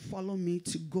want to follow me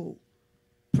to go?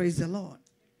 Praise the Lord.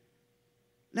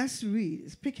 Let's read.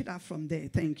 Let's pick it up from there.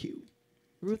 Thank you.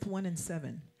 Ruth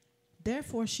 1:7.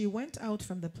 Therefore she went out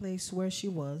from the place where she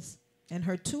was, and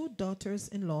her 2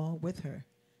 daughters-in-law with her,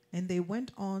 and they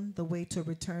went on the way to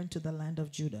return to the land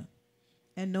of Judah.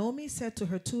 And Naomi said to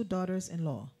her 2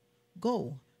 daughters-in-law,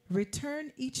 go,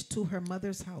 return each to her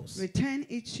mother's house. Return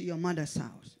each to your mother's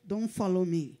house. Don't follow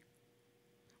me.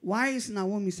 Why is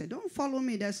Naomi said, don't follow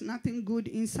me. There's nothing good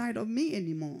inside of me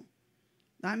anymore.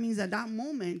 That means at that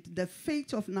moment, the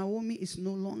faith of Naomi is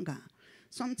no longer.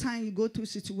 Sometimes you go through a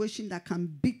situation that can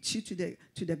beat you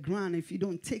to the ground. If you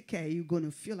don't take care, you're going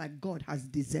to feel like God has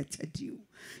deserted you.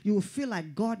 You will feel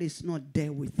like God is not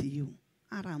there with you.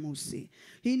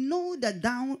 He know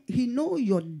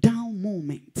your down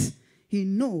moment. He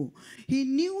knew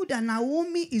that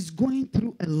Naomi is going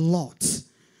through a lot.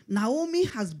 Naomi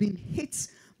has been hit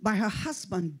by her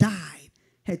husband died.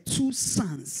 Her 2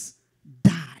 sons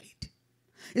died.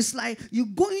 It's like you're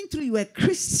going through, you're a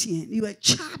Christian, you're a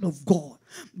child of God,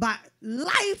 but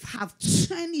life have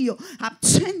turned you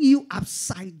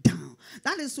upside down.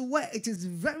 That is where it is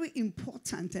very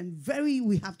important and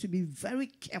we have to be very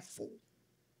careful.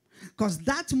 Because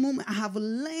that moment I have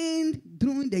learned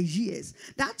during the years,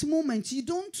 that moment you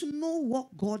don't know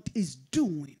what God is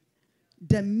doing,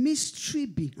 the mystery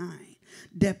behind,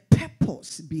 the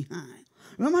purpose behind.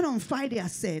 Remember on Friday I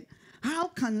said, how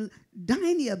can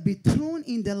Daniel be thrown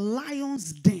in the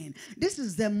lion's den? This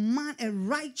is the man, a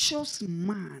righteous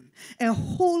man, a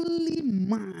holy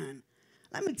man.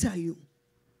 Let me tell you,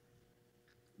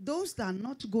 those that are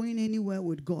not going anywhere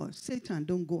with God, Satan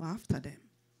don't go after them.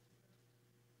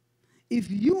 If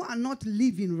you are not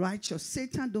living righteous,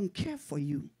 Satan don't care for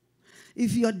you.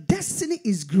 If your destiny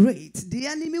is great, the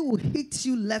enemy will hit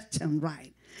you left and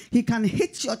right. He can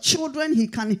hit your children. He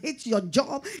can hit your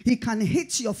job. He can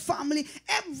hit your family.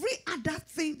 Every other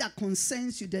thing that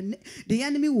concerns you, the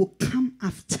enemy will come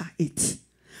after it.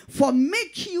 For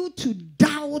make you to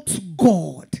doubt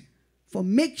God. For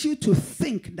make you to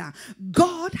think that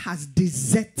God has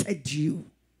deserted you.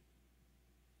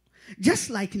 Just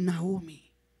like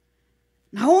Naomi.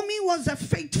 Naomi was a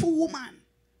faithful woman.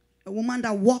 A woman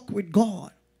that walked with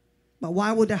God. But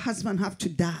why would the husband have to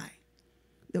die?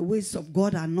 The ways of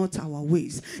God are not our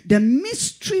ways. The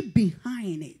mystery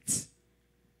behind it.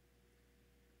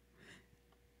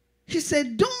 He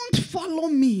said, don't follow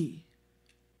me.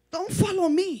 Don't follow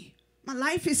me. My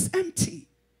life is empty.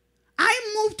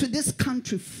 I moved to this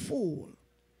country full.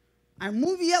 I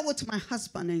moved here with my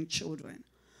husband and children.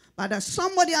 But as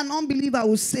somebody, an unbeliever,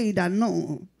 will say that,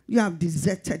 no, you have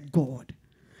deserted God.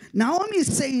 Naomi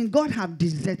is saying, God have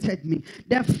deserted me.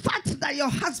 The fact that your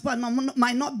husband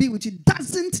might not be with you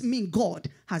doesn't mean God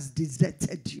has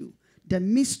deserted you. The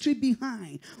mystery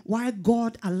behind why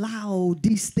God allowed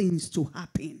these things to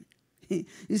happen.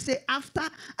 You say, after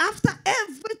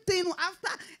everything, after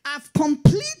I've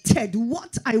completed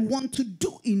what I want to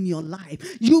do in your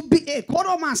life, you be a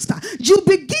quartermaster. You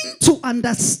begin to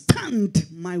understand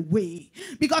my way.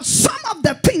 Because some of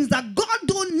the things that God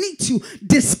don't need to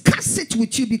discuss it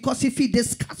with you, because if he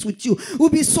discuss with you, it will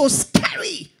be so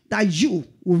scary that you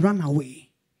will run away.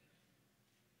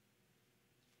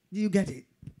 Do you get it?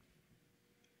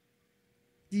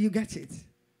 Do you get it?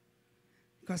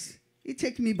 Because it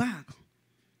take me back.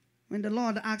 When the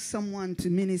Lord asked someone to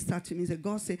minister to me, he said,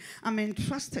 God said, I'm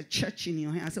entrusted church in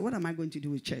your hand. I said, what am I going to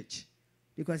do with church?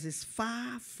 Because it's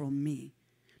far from me.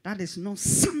 That is not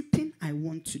something I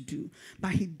want to do.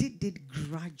 But he did it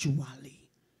gradually.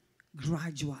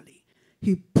 Gradually.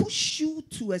 He pushed you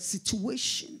to a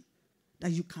situation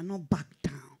that you cannot back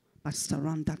down, but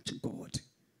surrender to God.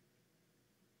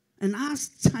 And as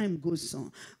time goes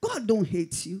on, God don't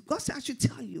hate you. God said, I should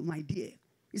tell you, my dear.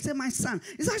 He said, my son,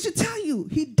 he said, I should tell you,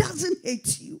 he doesn't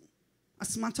hate you.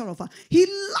 As a matter of fact, he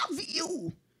loves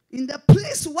you. In the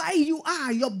place where you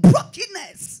are, your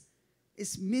brokenness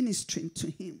is ministering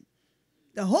to him.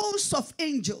 The host of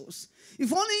angels.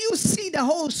 If only you see the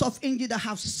host of angels that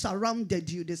have surrounded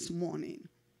you this morning,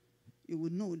 you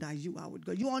will know that you are with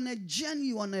God. You're on a journey,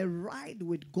 you're on a ride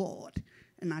with God.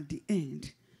 And at the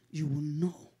end, you will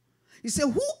know. He said,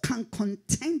 who can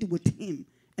contend with him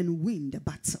and win the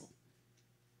battle?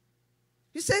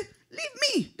 You say,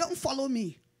 leave me. Don't follow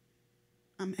me.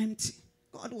 I'm empty.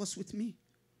 God was with me.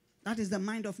 That is the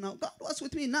mind of now. God was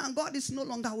with me. Now God is no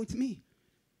longer with me.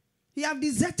 He have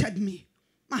deserted me.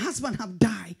 My husband have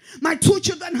died. My 2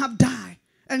 children have died.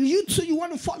 And you too, you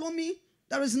want to follow me?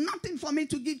 There is nothing for me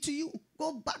to give to you.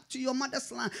 Go back to your mother's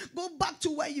land. Go back to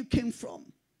where you came from.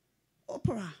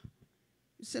 Oprah.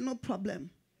 You say, no problem.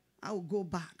 I will go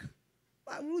back.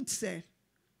 But Ruth said,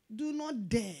 do not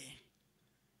dare.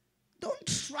 Don't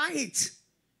try it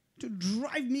to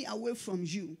drive me away from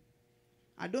you.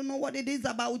 I don't know what it is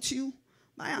about you,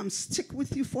 but I am stick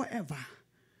with you forever.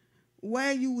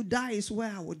 Where you will die is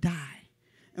where I will die.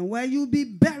 And where you will be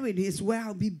buried is where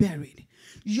I'll be buried.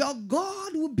 Your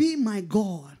God will be my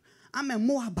God. I'm a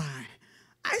Moabite.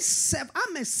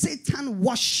 I'm a Satan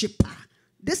worshiper.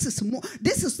 This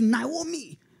is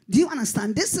Naomi. Do you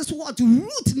understand? This is what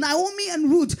Ruth, Naomi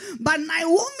and Ruth. But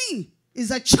Naomi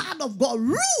is a child of God.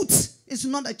 Ruth is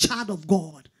not a child of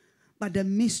God. But the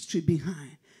mystery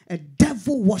behind a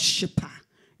devil worshiper.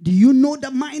 Do you know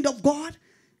the mind of God?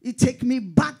 It take me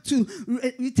back to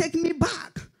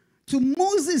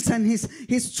Moses and his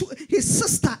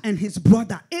sister and his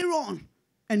brother Aaron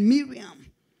and Miriam.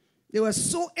 They were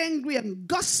so angry and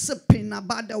gossiping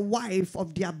about the wife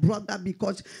of their brother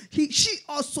because she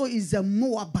also is a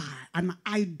Moabite, an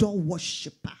idol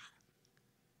worshiper.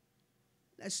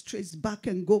 Let's trace back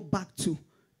and go back to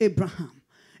Abraham.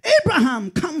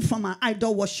 Abraham come from an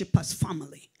idol worshipper's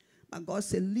family. But God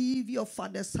said, leave your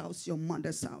father's house, your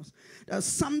mother's house. There's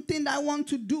something I want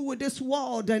to do with this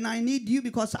world, and I need you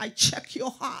because I check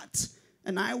your heart,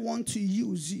 and I want to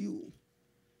use you.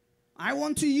 I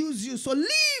want to use you. So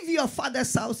leave your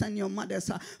father's house and your mother's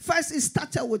house. First, it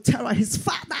started with Terah, his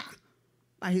father.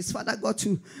 But his father got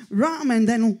to Ram, and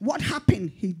then what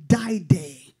happened? He died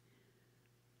there.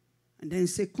 And then he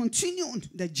said, continue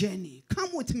the journey.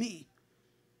 Come with me.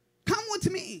 Come with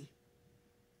me.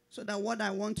 So that what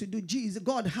I want to do,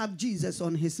 God have Jesus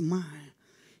on his mind.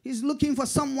 He's looking for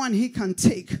someone he can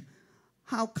take.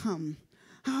 How can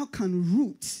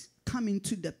Ruth come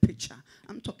into the picture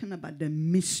I'm talking about the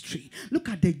mystery. Look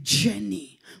at the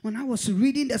journey. When I was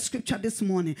reading the scripture this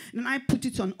morning, and I put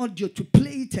it on audio to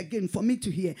play it again for me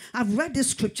to hear. I've read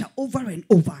this scripture over and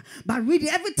over. But reading,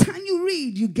 every time you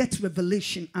read, you get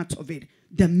revelation out of it.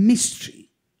 The mystery.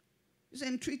 He said,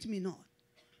 entreat me not.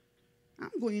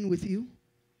 I'm going with you.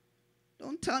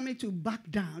 Don't tell me to back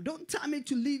down. Don't tell me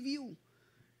to leave you.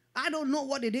 I don't know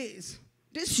what it is.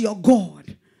 This is your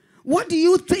God. What do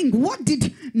you think? What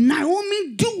did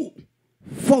Naomi do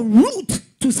for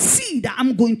Ruth to see that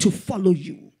I'm going to follow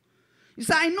you? He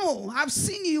said, I know. I've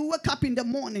seen you wake up in the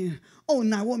morning. Oh,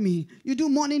 Naomi, you do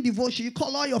morning devotion. You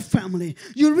call all your family.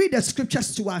 You read the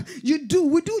scriptures to us. We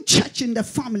do church in the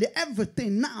family,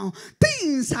 everything. Now,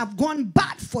 things have gone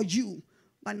bad for you.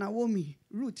 But Naomi,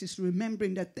 Ruth is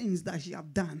remembering the things that she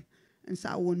have done. And so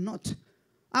I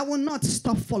will not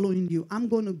stop following you. I'm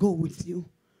going to go with you.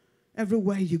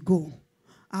 Everywhere you go,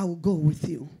 I will go with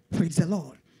you. Praise the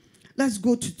Lord. Let's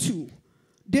go to 2.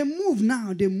 They move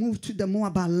to the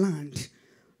Moabite land.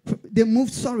 They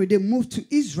moved to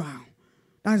Israel.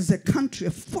 That is a country,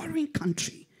 a foreign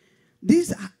country.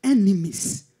 These are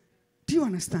enemies. Do you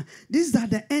understand? These are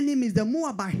the enemies. The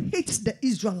Moabite hates the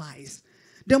Israelites.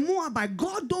 The Moabite,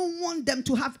 God don't want them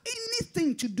to have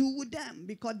anything to do with them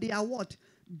because they are what?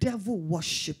 Devil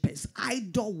worshippers,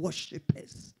 idol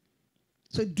worshippers.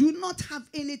 So do not have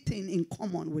anything in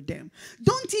common with them.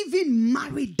 Don't even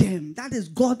marry them. That is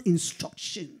God's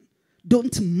instruction.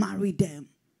 Don't marry them.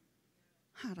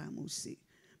 Haramusi.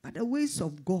 But the ways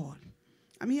of God,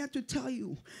 I'm here to tell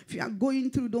you, if you are going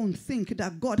through, don't think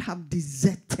that God have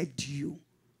deserted you.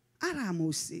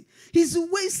 Haramusi. His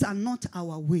ways are not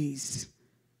our ways.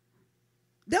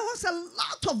 There was a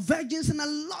lot of virgins and a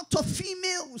lot of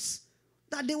females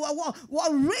that they were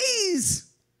raised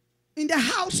in the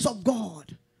house of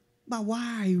God. But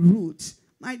why Ruth?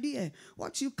 My dear,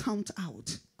 what you count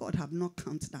out, God have not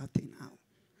counted that thing out.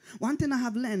 One thing I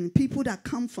have learned, people that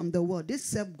come from the world, they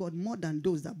serve God more than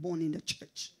those that are born in the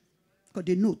church. Because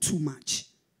they know too much.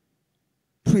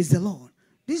 Praise the Lord.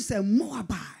 This is a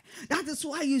Moabite. That is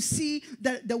why you see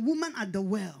the woman at the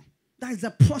well. That is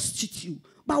a prostitute.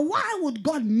 But why would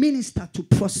God minister to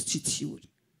prostitute?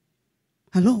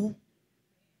 Hello?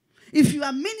 If you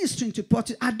are ministering to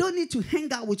prostitute, I don't need to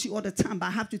hang out with you all the time, but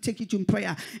I have to take you to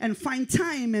prayer and find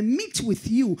time and meet with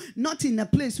you, not in a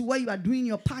place where you are doing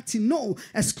your party. No,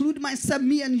 exclude myself,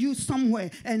 me and you somewhere,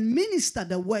 and minister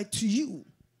the word to you.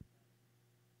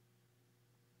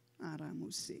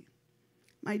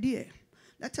 My dear,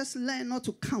 let us learn not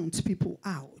to count people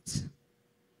out.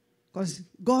 Because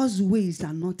God's ways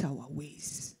are not our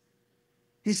ways.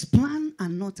 His plans are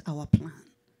not our plan.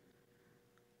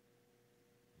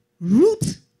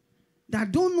 Ruth,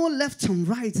 that don't know left and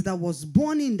right, that was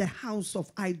born in the house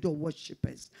of idol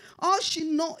worshippers. All she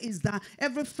knows is that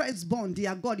every firstborn,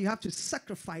 dear God, you have to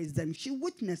sacrifice them. She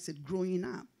witnessed it growing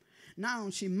up. Now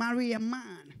she married a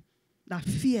man that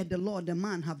feared the Lord. The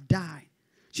man have died.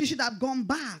 She should have gone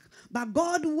back. But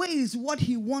God weighs what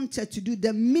he wanted to do,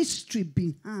 the mystery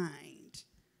behind.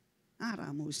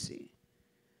 Aramusi.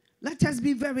 Let us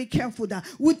be very careful that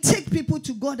we take people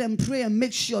to God and pray and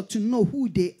make sure to know who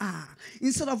they are.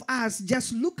 Instead of us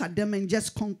just look at them and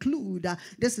just conclude that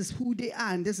this is who they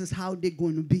are and this is how they're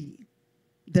going to be.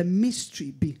 The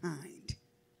mystery behind.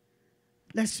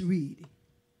 Let's read.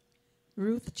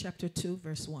 Ruth chapter 2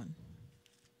 verse 1.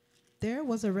 There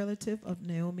was a relative of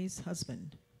Naomi's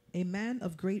husband, a man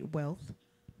of great wealth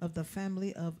of the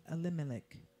family of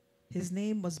Elimelech. His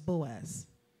name was Boaz.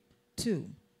 2.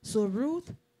 So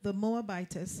Ruth the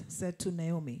Moabitess said to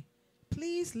Naomi,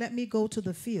 please let me go to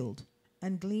the field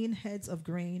and glean heads of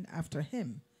grain after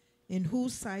him, in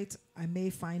whose sight I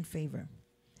may find favor.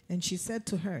 And she said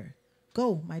to her,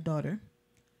 go, my daughter.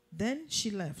 Then she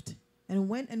left and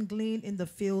went and gleaned in the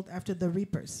field after the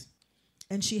reapers.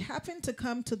 And she happened to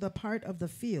come to the part of the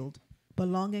field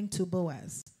belonging to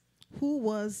Boaz, who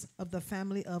was of the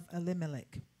family of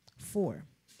Elimelech. 4.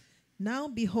 Now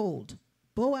behold,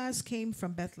 Boaz came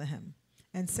from Bethlehem,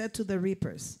 and said to the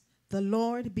reapers, the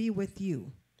Lord be with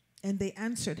you. And they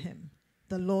answered him,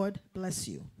 the Lord bless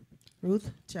you.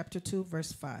 Ruth chapter 2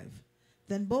 verse 5.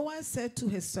 Then Boaz said to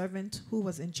his servant who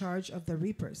was in charge of the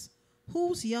reapers,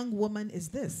 whose young woman is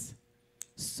this?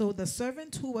 So the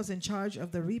servant who was in charge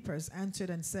of the reapers answered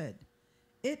and said,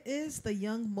 it is the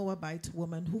young Moabite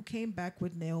woman who came back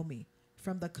with Naomi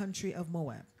from the country of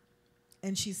Moab.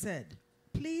 And she said,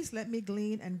 please let me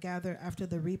glean and gather after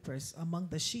the reapers among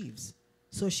the sheaves.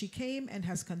 So she came and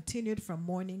has continued from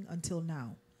morning until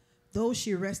now, though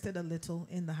she rested a little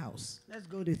in the house. Let's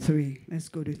go to 3. Let's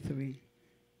go to 3.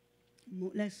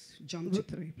 Let's jump to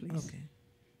 3, please. Okay.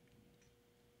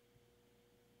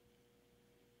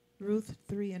 Ruth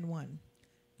 3:1.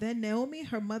 Then Naomi,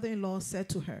 her mother-in-law, said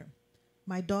to her,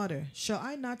 "My daughter, shall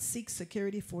I not seek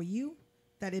security for you,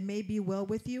 that it may be well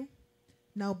with you?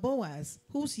 Now Boaz,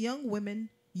 whose young women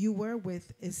you were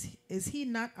with, is he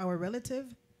not our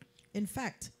relative? In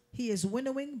fact, he is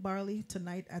winnowing barley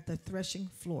tonight at the threshing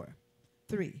floor."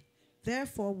 3.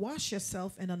 Therefore wash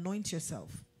yourself and anoint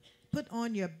yourself. Put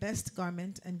on your best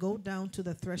garment and go down to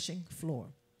the threshing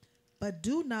floor. But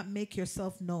do not make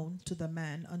yourself known to the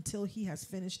man until he has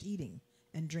finished eating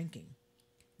and drinking.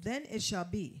 Then it shall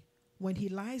be, when he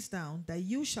lies down, that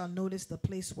you shall notice the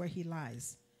place where he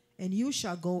lies, and you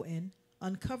shall go in,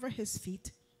 uncover his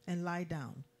feet, and lie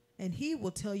down, and he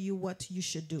will tell you what you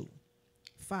should do.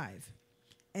 5.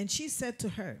 And she said to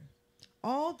her,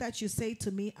 "All that you say to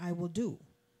me I will do."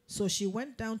 So she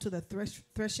went down to the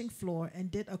threshing floor and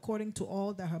did according to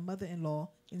all that her mother-in-law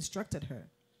instructed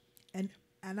her. And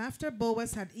after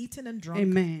Boaz had eaten and drunk.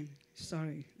 Amen.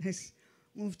 Sorry. Let's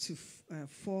move to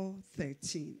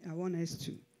 4:13. I want us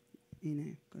to,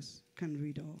 because I can't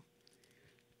read all.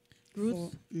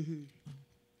 Ruth.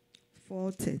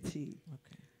 4:13.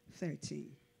 Okay.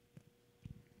 13.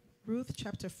 Ruth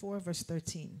chapter 4, verse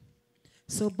 13.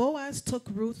 So Boaz took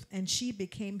Ruth, and she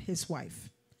became his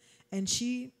wife. And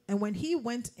when he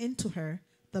went into her,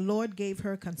 the Lord gave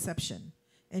her conception,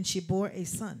 and she bore a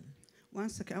son. 1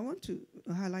 second. I want to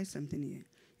highlight something here.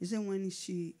 He said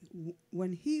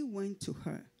when he went to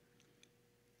her,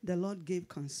 the Lord gave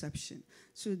conception.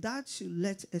 So that should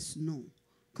let us know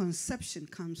conception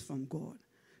comes from God.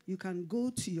 You can go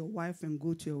to your wife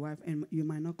and you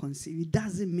might not conceive. It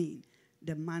doesn't mean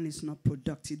the man is not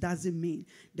productive. It doesn't mean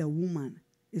the woman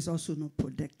is also not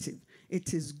productive.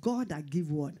 It is God that gives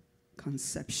what?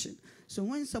 Conception. So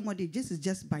when somebody, this is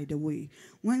just by the way,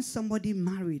 when somebody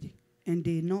married and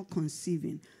they're not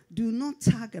conceiving, do not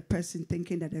tag a person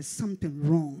thinking that there's something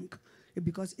wrong,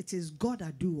 because it is God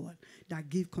that do what? That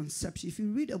give conception. If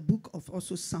you read a book of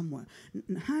also Samuel,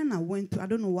 Hannah went through, I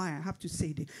don't know why I have to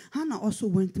say this, Hannah also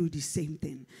went through the same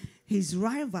thing.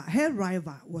 Her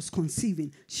rival was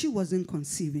conceiving. She wasn't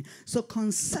conceiving. So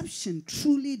conception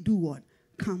truly do what?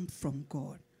 Come from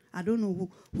God. I don't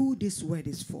know who this word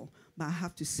is for, but I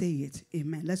have to say it.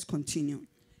 Amen. Let's continue.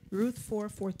 Ruth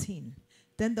 4:14.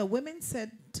 Then the women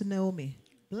said to Naomi,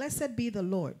 "Blessed be the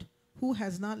Lord, who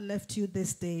has not left you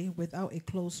this day without a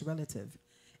close relative,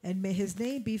 and may his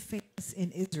name be famous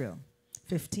in Israel."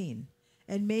 15.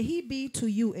 And may he be to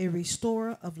you a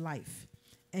restorer of life,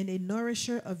 and a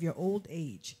nourisher of your old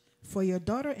age. For your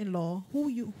daughter-in-law,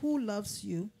 who loves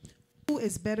you, who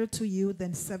is better to you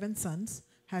than 7 sons,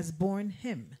 has borne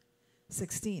him.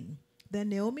 16. Then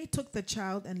Naomi took the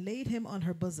child and laid him on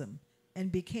her bosom,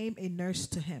 and became a nurse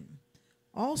to him.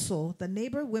 Also the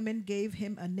neighbor women gave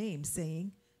him a name,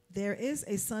 saying, "There is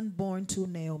a son born to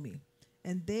Naomi."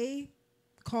 And they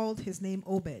called his name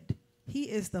Obed. He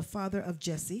is the father of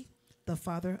Jesse, the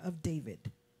father of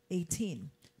David. 18.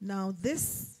 Now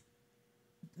this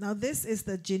is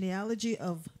the genealogy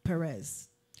of Perez.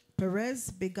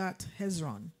 Perez begot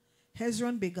Hezron.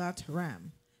 Hezron begot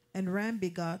Ram. And Ram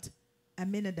begot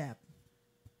Aminadab.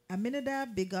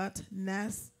 Aminadab begot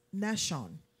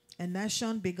Nashon. And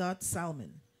Nashon begot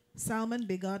Salmon. Salmon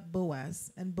begot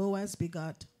Boaz. And Boaz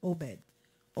begot Obed.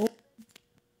 Obed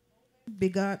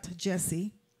begot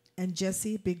Jesse. And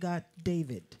Jesse begot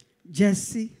David.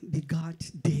 Jesse begot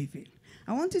David.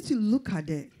 I want you to look at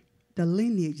the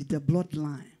lineage, the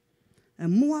bloodline.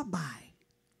 And Moabite,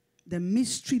 the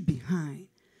mystery behind.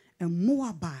 And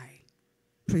Moabite,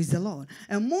 praise the Lord.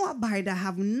 And Moabite that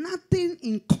have nothing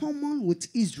in common with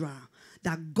Israel,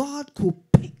 that God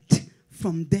could pick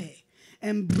from there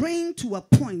and bring to a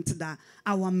point that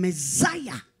our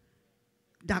Messiah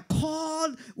that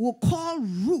will call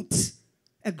Ruth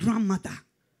a grandmother.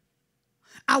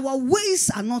 Our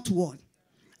ways are not what?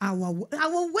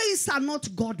 Our ways are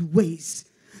not God's ways.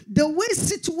 The way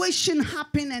situation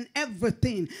happened and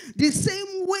everything. The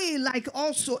same way like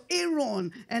also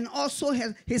Aaron and also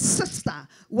his sister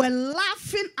were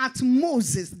laughing at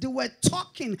Moses. They were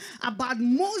talking about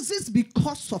Moses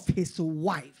because of his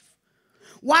wife.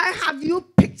 Why have you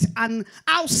picked an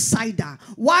outsider?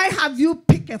 Why have you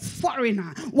picked a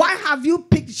foreigner? Why have you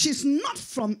picked, she's not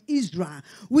from Israel.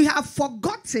 We have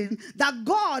forgotten that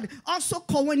God also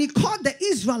called, when he called the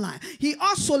Israelite, he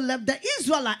also left the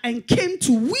Israelite and came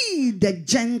to we the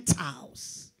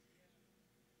Gentiles.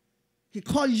 He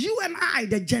called you and I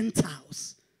the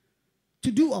Gentiles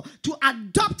to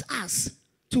adopt us,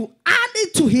 to add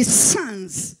it to his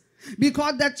sons.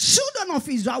 Because the children of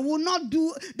Israel will not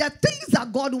do the things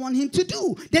that God wants him to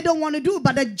do. They don't want to do,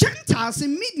 but the Gentiles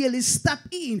immediately step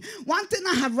in. One thing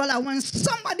I have realized, when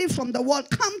somebody from the world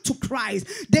come to Christ,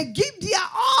 they give their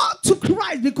all to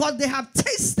Christ because they have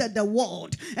tasted the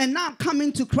world. And now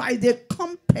coming to Christ, they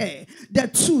compare the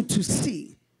two to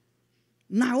see.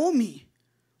 Naomi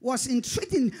was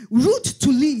entreating Ruth to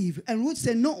leave, and Ruth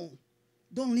said, no,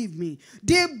 don't leave me.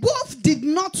 They both did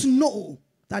not know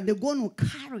that they're going to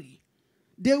carry.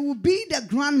 They will be the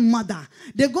grandmother.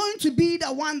 They're going to be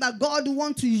the one that God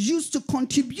wants to use to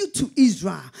contribute to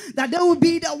Israel. That they will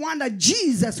be the one that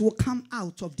Jesus will come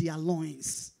out of their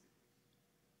loins.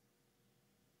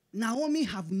 Naomi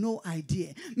have no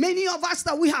idea. Many of us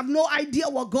that we have no idea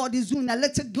what God is doing. A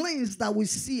little glimpse that we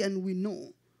see and we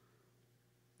know.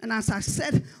 And as I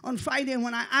said on Friday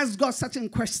when I asked God certain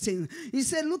questions, he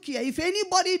said, look here, if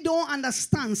anybody don't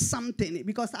understand something,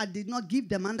 because I did not give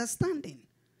them understanding.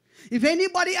 If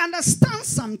anybody understands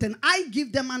something, I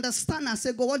give them understanding. I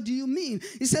said, God, what do you mean?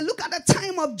 He said, look at the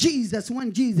time of Jesus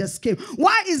when Jesus came.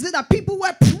 Why is it that people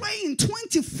were praying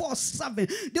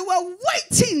 24/7? They were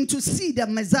waiting to see the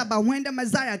Messiah, but when the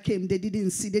Messiah came, they didn't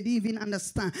see. They didn't even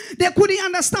understand. They couldn't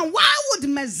understand. Why would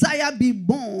Messiah be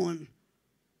born?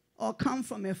 Or come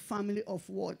from a family of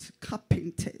what?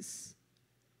 Carpenters.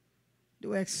 They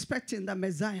were expecting the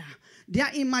Messiah. Their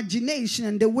imagination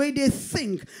and the way they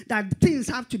think that things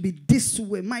have to be this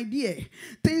way. My dear,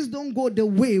 things don't go the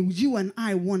way you and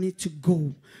I want it to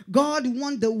go. God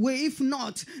wants the way. If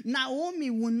not,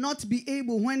 Naomi will not be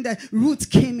able, when the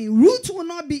Ruth came in, Ruth will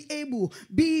not be able to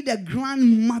be the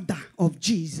grandmother of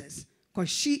Jesus. Because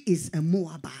she is a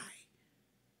Moabite.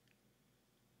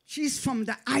 She's from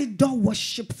the idol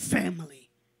worship family,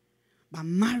 but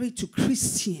married to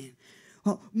Christian,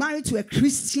 married to a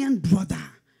Christian brother,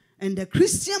 and the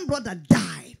Christian brother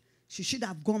died. She should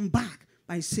have gone back,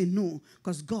 but I say no,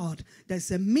 because God,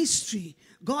 there's a mystery.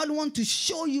 God wants to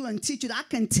show you and teach you that I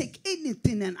can take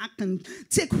anything and I can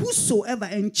take whosoever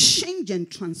and change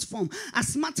and transform.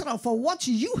 As a matter of fact, what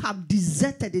you have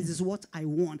deserted is what I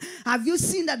want. Have you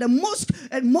seen that the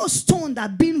most stone that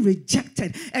have been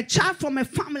rejected? A child from a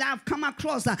family I've come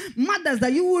across, mothers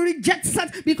that you will reject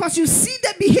such because you see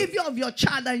the behavior of your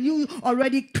child and you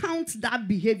already count that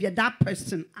behavior, that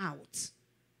person out.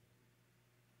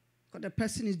 Because the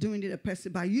person is doing it, the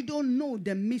person, but you don't know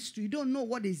the mystery. You don't know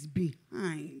what is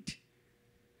behind.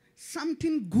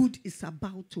 Something good is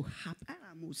about to happen.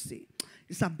 I must say,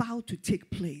 it's about to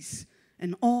take place,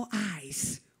 and all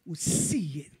eyes will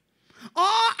see it.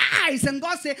 All eyes, and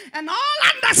God said, and all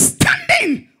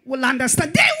understanding will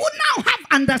understand. They will now have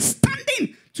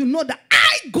understanding to know that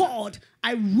I, God,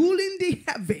 I rule in the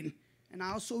heaven, and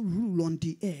I also rule on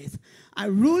the earth. I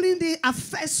rule in the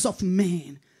affairs of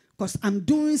men. Because I'm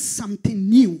doing something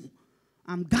new.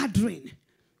 I'm gathering.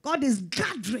 God is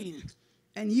gathering.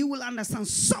 And you will understand.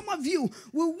 Some of you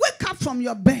will wake up from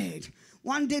your bed.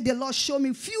 One day the Lord showed me,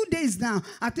 a few days now,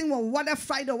 I think whatever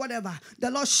Friday or whatever,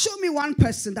 the Lord showed me one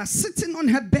person that's sitting on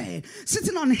her bed,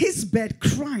 sitting on his bed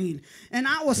crying. And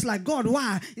I was like, God,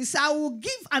 why? He said, I will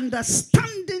give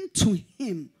understanding to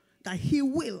him that he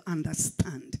will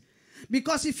understand.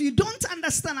 Because if you don't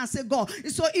understand, I say, God,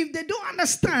 so if they don't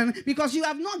understand, because you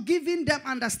have not given them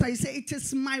understanding, you say, it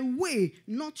is my way,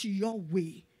 not your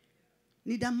way.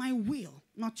 Neither my will,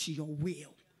 not your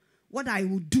will. What I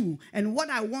will do and what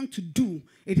I want to do,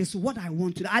 it is what I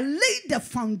want to do. I laid the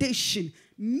foundation.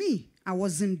 Me, I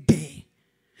wasn't there.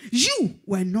 You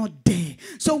were not there.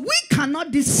 So we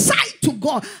cannot decide to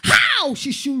God how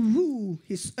she should rule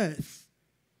his earth.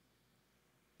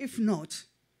 If not,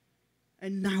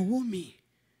 and Naomi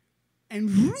and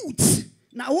Ruth.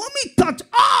 Naomi thought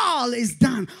all is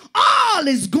done. All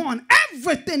is gone.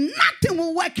 Everything, nothing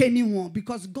will work anymore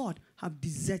because God have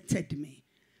deserted me.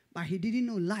 But he didn't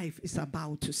know life is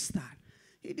about to start.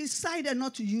 He decided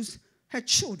not to use her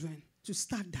children to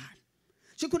start that.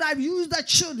 She could have used the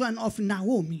children of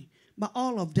Naomi, but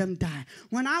all of them died.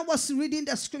 When I was reading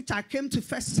the scripture, I came to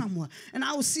 1 Samuel, and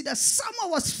I would see that Samuel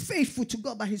was faithful to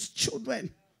God, but his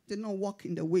children did not walk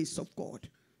in the ways of God.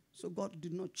 So God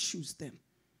did not choose them.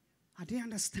 I didn't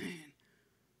understand.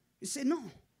 You say, no.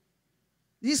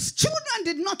 These children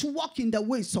did not walk in the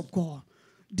ways of God.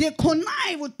 They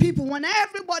connive with people when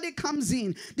everybody comes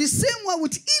in. The same way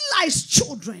with Eli's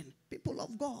children, people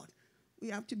of God. We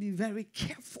have to be very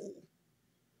careful.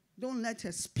 Don't let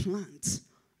us plant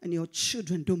and your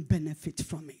children don't benefit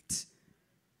from it.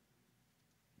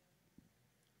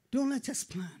 Don't let us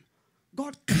plant.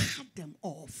 God cut them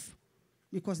off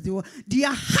because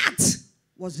their heart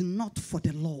was not for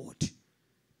the Lord.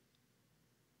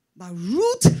 But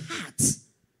Ruth's heart,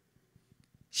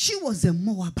 she was a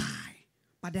Moabite.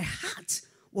 But the heart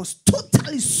was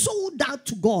totally sold out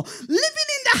to God. Living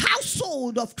in the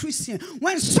household of Christian.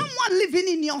 When someone living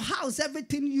in your house,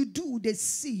 everything you do, they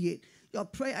see it. Your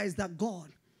prayer is that God,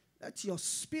 let your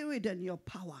spirit and your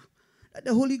power, let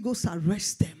the Holy Ghost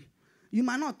arrest them. You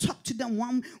might not talk to them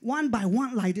one by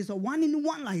one like this or one in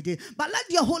one like this, but let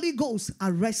your Holy Ghost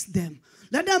arrest them.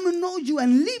 Let them know you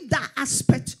and leave that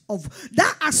aspect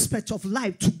of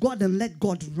life to God and let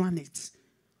God run it.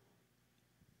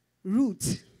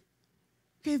 Ruth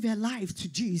gave her life to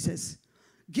Jesus.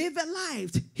 Gave her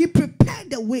life. He prepared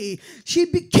the way. She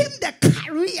became the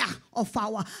carrier of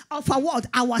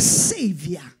our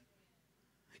Savior.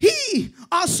 She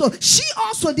also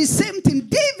the same thing.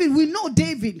 David, we know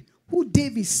David. Who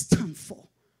David stand for?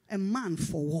 A man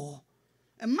for war.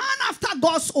 A man after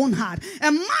God's own heart. A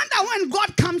man that when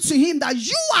God comes to him that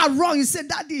you are wrong, he said,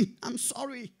 Daddy, I'm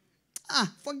sorry.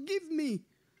 Forgive me.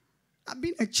 I've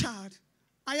been a child.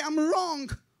 I am wrong.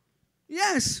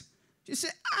 Yes. She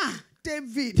said,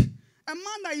 David, a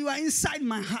man that you are inside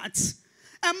my heart.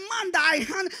 A man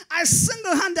that I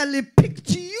single-handedly picked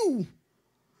to you.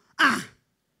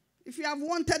 If you have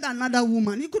wanted another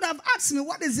woman, you could have asked me,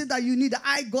 what is it that you need?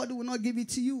 God, will not give it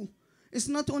to you. It's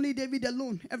not only David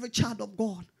alone, every child of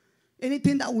God.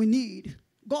 Anything that we need,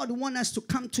 God wants us to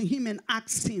come to him and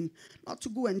ask him, not to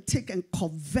go and take and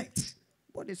covet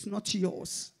what is not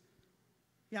yours.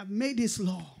 You have made this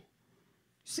law.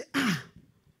 You say,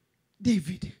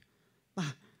 David, but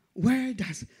where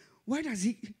does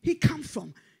he come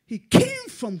from? He came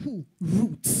from who?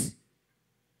 Ruth,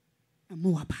 a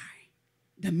Moabite.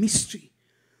 The mystery.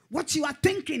 What you are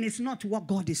thinking is not what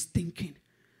God is thinking.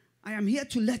 I am here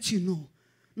to let you know.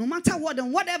 No matter what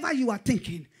and whatever you are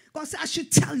thinking, God said, I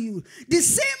should tell you, the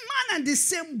same man and the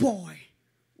same boy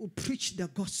will preach the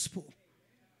gospel.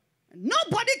 And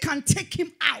nobody can take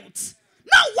him out.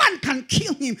 No one can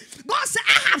kill him. God said,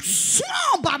 I have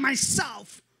sworn by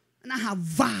myself and I have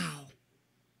vowed.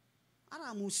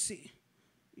 Aramusi,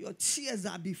 your tears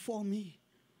are before me.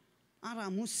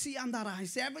 Aramusi and I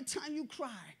say, every time you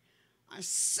cry, I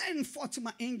send forth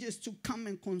my angels to come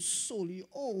and console you.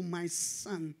 Oh, my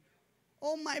son.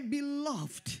 Oh, my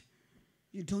beloved.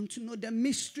 You don't know the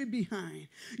mystery behind.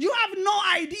 You have no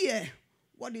idea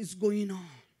what is going on.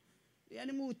 The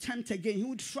enemy will tempt again. He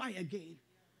will try again.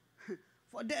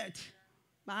 For that,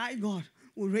 by God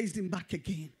will raise him back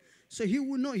again. So he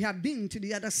will know he has been to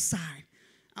the other side.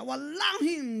 I will allow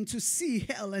him to see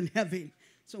hell and heaven.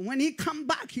 So when he come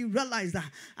back, he realized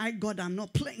that, God, I'm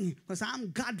not playing because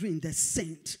I'm gathering the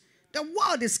saint. The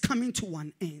world is coming to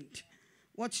an end.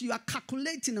 What you are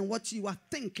calculating and what you are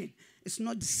thinking is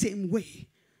not the same way.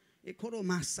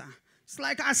 It's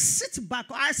like I sat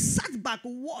back,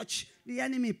 watch the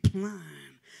enemy plan.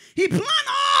 He planned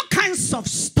all kinds of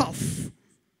stuff.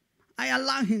 I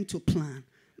allow him to plan.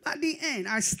 At the end,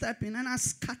 I step in and I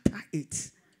scatter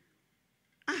it.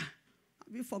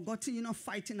 Have you forgotten you're not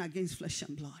fighting against flesh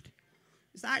and blood?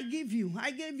 So I gave you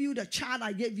the child,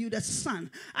 I gave you the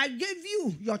son. I gave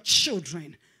you your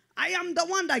children. I am the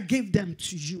one that gave them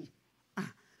to you.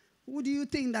 Who do you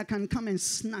think that can come and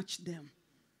snatch them?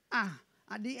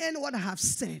 At the end, what I have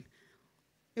said,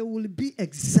 it will be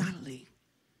exactly.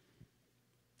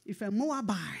 If a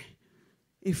Moabite,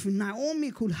 if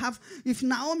Naomi could have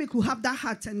that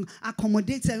heart and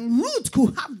accommodate, and Ruth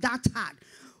could have that heart,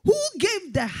 who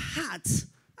gave the heart?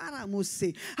 I must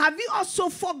say, have you also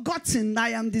forgotten that I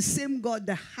am the same God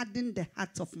that hardened the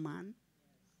heart of man?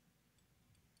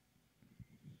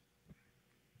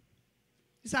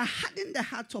 So I hardened the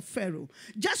heart of Pharaoh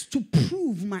just to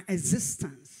prove my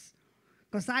existence.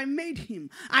 Because I made him.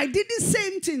 I did the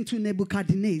same thing to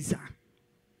Nebuchadnezzar.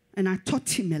 And I taught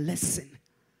him a lesson.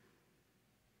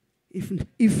 If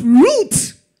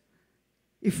Ruth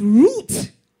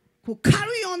could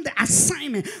carry on the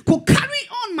assignment, could carry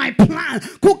on my plan,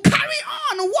 could carry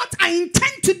on what I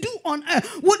intend to do on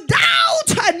earth without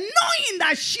her knowing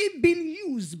that she'd been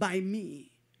used by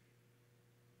me.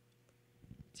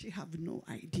 She have no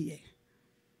idea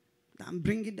that I'm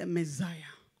bringing the Messiah.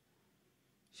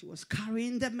 She was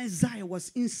carrying the Messiah,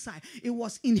 was inside. It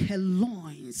was in her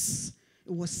loins.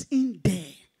 It was in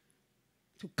there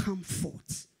to come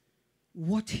forth.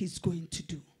 What he's going to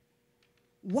do.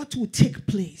 What will take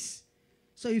place.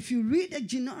 So if you read the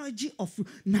genealogy of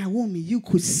Naomi, you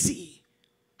could see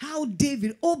how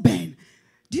David, Oben,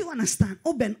 do you understand?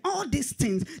 Oben, all these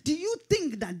things, do you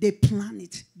think that they planned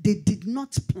it? They did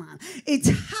not plan. It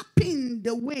happened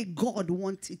the way God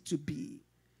wanted it to be.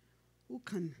 Who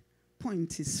can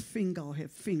point his finger or her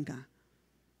finger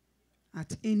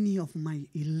at any of my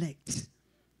elect?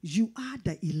 You are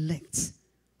the elect.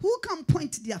 Who can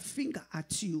point their finger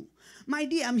at you? My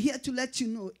dear, I'm here to let you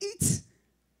know,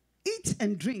 eat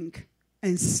and drink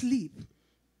and sleep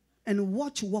and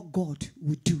watch what God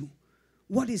will do,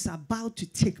 what is about to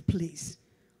take place.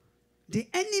 The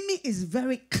enemy is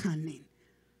very cunning,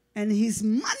 and he's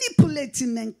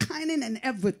manipulating and cunning and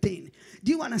everything.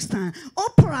 Do you understand?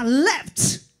 Oprah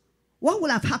left. What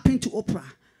would have happened to Oprah?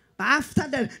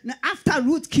 After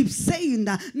Ruth keeps saying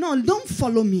that, no, don't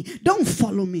follow me, don't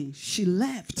follow me. She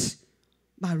left,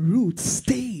 but Ruth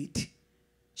stayed.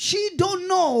 She don't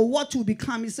know what will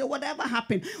become. He said, whatever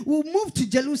happened, we'll move to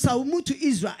Jerusalem, we'll move to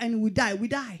Israel, and we die. We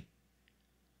die.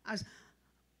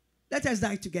 Let us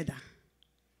die together.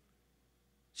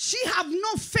 She have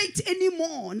no faith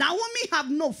anymore. Naomi have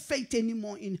no faith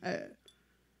anymore in her.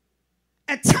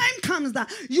 A time comes that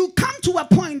you come to a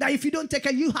point that if you don't take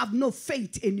care, you have no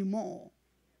faith anymore.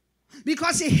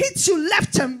 Because it hits you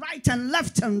left and right and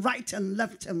left and right and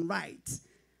left and right.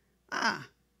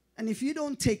 And if you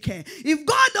don't take care, if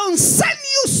God don't send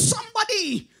you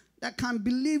somebody that can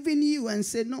believe in you and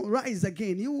say, no, rise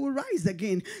again, you will rise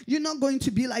again. You're not going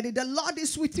to be like that. The Lord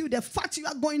is with you. The fact you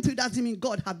are going through doesn't mean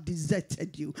God have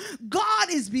deserted you.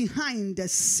 God is behind the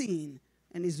scene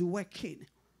and is working.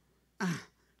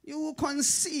 You will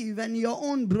conceive and your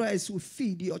own breast will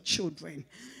feed your children.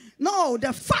 No,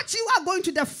 the fact you are going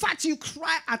to, the fact you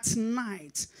cry at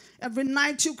night. Every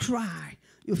night you cry.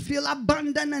 You feel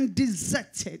abandoned and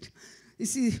deserted. You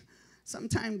see,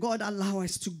 sometimes God allows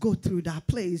us to go through that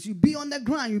place. You be on the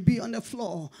ground, you be on the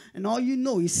floor, and all you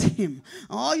know is him.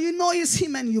 All you know is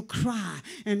him, and you cry.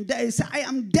 And there is, I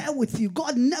am there with you.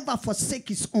 God never forsake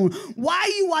his own.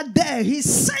 While you are there, he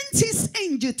sent his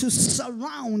angel to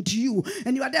surround you.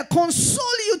 And you are there, console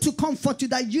you, to comfort you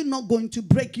that you're not going to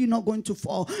break, you're not going to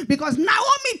fall. Because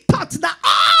Naomi thought that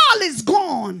all is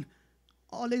gone.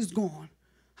 All is gone.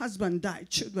 Husband died,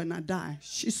 children are died.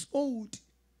 She's old.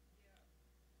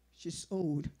 She's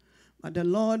old. But the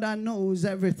Lord that knows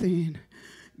everything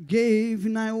gave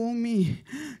Naomi,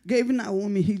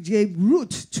 he gave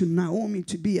Ruth to Naomi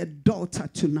to be a daughter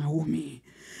to Naomi.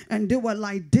 And they were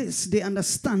like this. They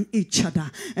understand each other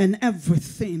and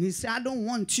everything. He said, I don't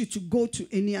want you to go to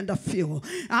any other field.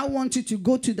 I want you to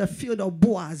go to the field of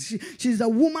Boaz. She's a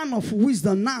woman of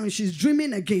wisdom. Now she's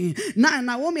dreaming again. Now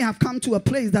Naomi have come to a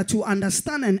place that you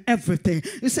understand and everything.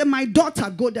 He said, my daughter,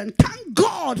 go then. Thank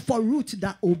God for Ruth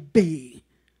that obey.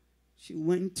 She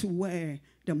went to where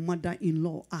the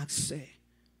mother-in-law asked her.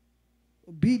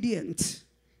 Obedient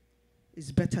is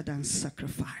better than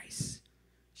sacrifice.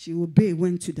 She obeyed,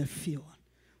 went to the field.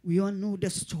 We all know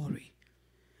the story.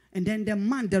 And then the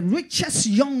man, the richest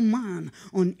young man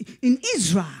in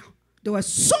Israel, there were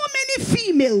so many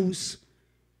females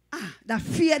that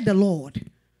feared the Lord.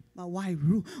 But why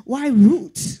Ruth? Why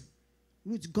Ruth?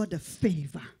 Ruth got the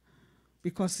favor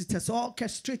because it was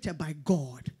orchestrated by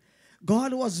God.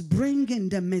 God was bringing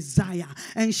the Messiah,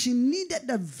 and she needed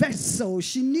the vessel.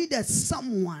 She needed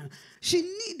someone. She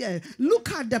needed, look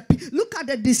at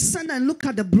the descendant, look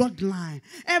at the bloodline.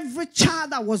 Every child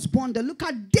that was born there, look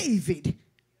at David.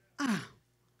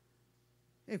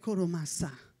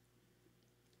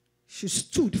 He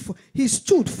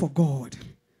stood for God.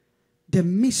 The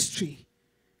mystery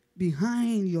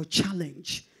behind your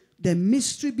challenge, the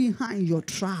mystery behind your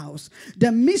trials,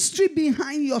 the mystery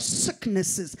behind your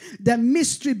sicknesses, the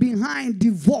mystery behind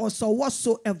divorce or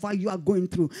whatsoever you are going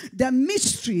through, the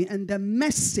mystery and the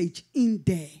message in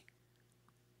there.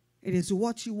 It is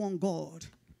what you want God.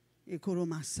 The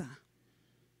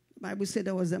Bible said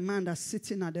there was a man that's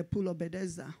sitting at the pool of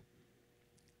Bethesda.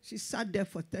 She sat there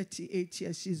for 38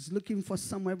 years. She's looking for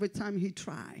someone. Every time he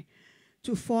tried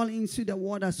to fall into the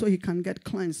water so he can get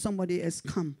cleansed, somebody else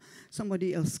come.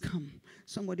 Somebody else come.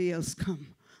 Somebody else come.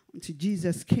 Until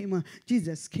Jesus came.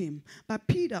 But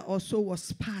Peter also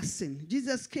was passing.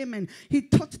 Jesus came and he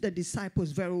taught the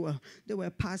disciples very well. They were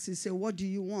passing. He said, what do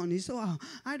you want? He said, oh,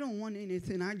 I don't want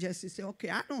anything. He said, okay,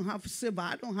 I don't have silver.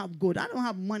 I don't have gold. I don't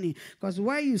have money. Because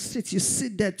where you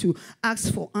sit there to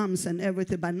ask for alms and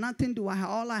everything. But nothing do I have.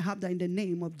 All I have that in the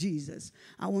name of Jesus.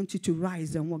 I want you to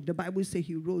rise and walk. The Bible says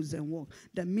he rose and walked.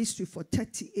 The mystery for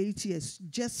 38 years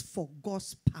just for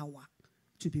God's power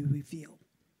to be revealed.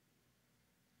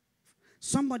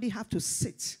 Somebody have to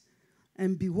sit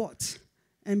and be what?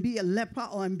 And be a leper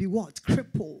or and be what?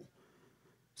 Crippled.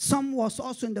 Some was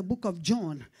also in the book of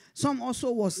John. Some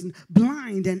also was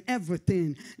blind and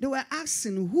everything. They were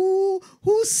asking, who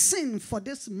sinned for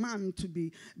this man to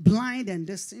be blind and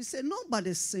this? He said,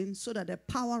 nobody sinned so that the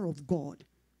power of God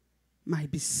might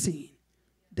be seen.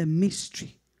 The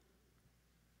mystery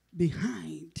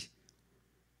behind.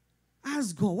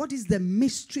 Ask God, what is the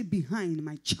mystery behind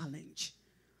my challenge?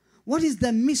 What is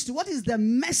the mystery? What is the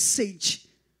message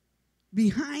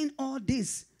behind all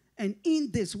this? And in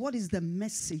this, what is the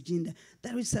message in there?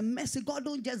 There is a message. God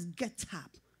don't just get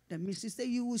up. The message say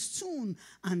you will soon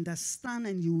understand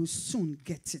and you will soon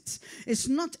get it. It's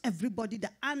not everybody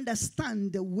that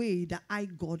understand the way that I,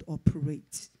 God,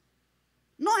 operates.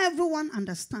 Not everyone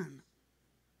understand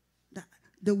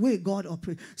the way God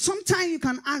operates. Sometimes you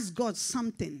can ask God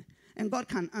something and God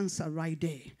can answer right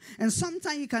there. And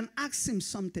sometimes you can ask him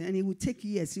something and it will take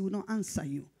years. He will not answer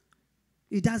you.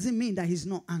 It doesn't mean that he's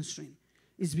not answering.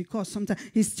 It's because sometimes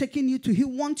he's taking you to, he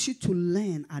wants you to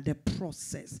learn at the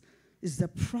process. It's the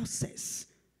process.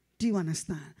 Do you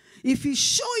understand? If he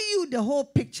show you the whole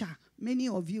picture, many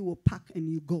of you will pack and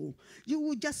you go. You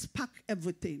will just pack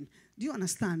everything. Do you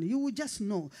understand? You will just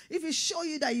know. If he show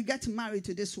you that you get married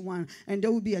to this one and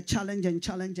there will be a challenge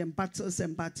and battles.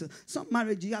 Some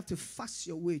marriage you have to fast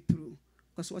your way through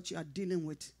because what you are dealing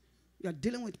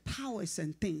with powers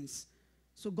and things.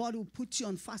 So God will put you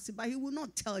on fasting, but he will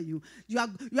not tell you. You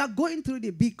are going through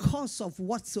it because of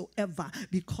whatsoever,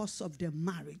 because of the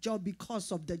marriage, or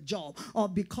because of the job, or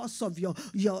because of your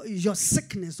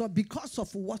sickness, or because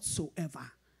of whatsoever.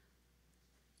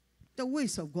 The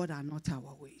ways of God are not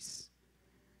our ways.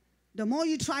 The more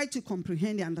you try to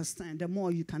comprehend and understand, the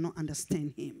more you cannot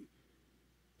understand him.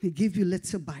 He gives you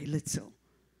little by little.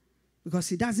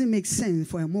 Because it doesn't make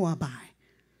sense for a Moabite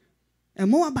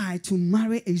to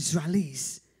marry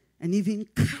Israelis and even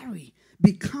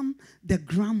become the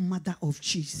grandmother of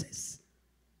Jesus.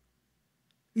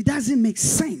 It doesn't make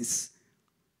sense.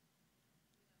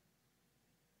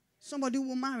 Somebody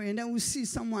will marry and then we see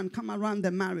someone come around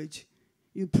the marriage.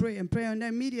 You pray and pray and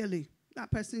then immediately that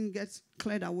person gets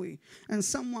cleared away. And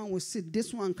someone will sit,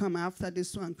 this one come, after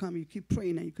this one come, you keep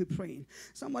praying and you keep praying.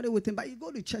 Somebody will think, but you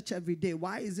go to church every day.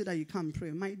 Why is it that you can't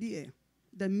pray? My dear,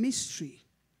 the mystery.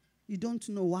 You don't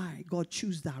know why God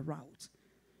chose that route.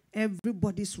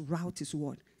 Everybody's route is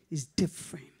what? Is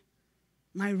different.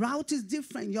 My route is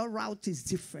different. Your route is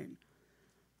different.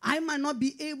 I might not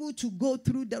be able to go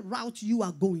through the route you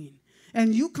are going.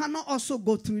 And you cannot also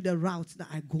go through the route that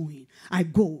I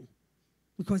go.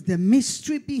 Because the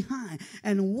mystery behind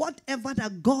and whatever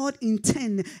that God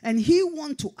intends and he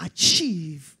wants to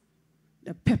achieve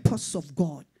the purpose of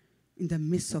God in the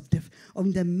midst of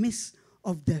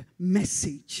the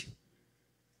message.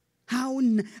 How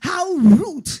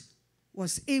Ruth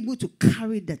was able to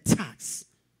carry the tax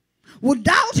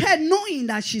without her knowing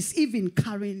that she's even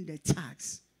carrying the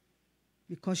tax.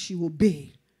 Because she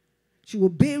obeyed. She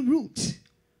obeyed Ruth.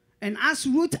 And as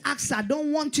Ruth asked, I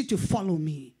don't want you to follow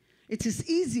me. It is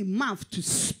easy mouth to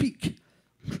speak.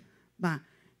 But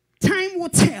time will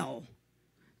tell.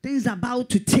 Things are about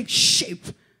to take shape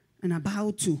and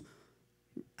about to,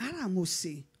 I must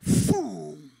say,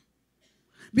 form.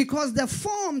 Because the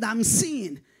form that I'm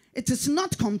seeing, it is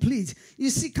not complete. You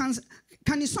see, can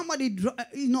somebody,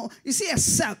 you see a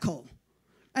circle.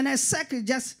 And a circle is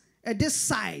just this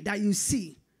side that you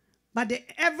see. But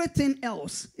everything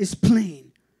else is plain.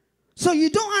 So you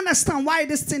don't understand why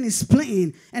this thing is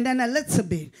plain and then a little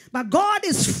bit. But God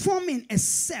is forming a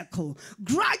circle.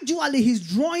 Gradually, he's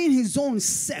drawing his own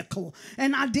circle.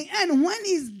 And at the end, when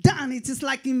he's done, it is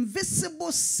like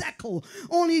invisible circle.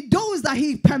 Only those that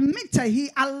he permitted, he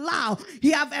allowed,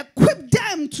 he have equipped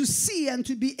them to see and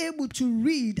to be able to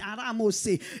read.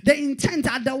 The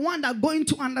intent are the one that are going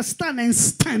to understand and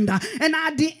stand. And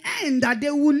at the end, that they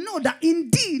will know that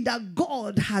indeed that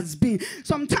God has been.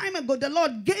 Some time ago, the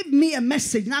Lord gave me a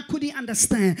message and I couldn't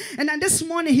understand. And then this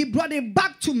morning he brought it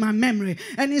back to my memory.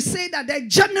 And he said that the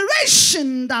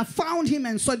generation that found him,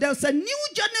 and so there's a new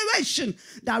generation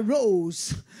that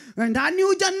rose. And that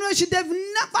new generation, they've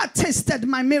never tasted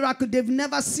my miracle. They've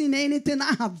never seen anything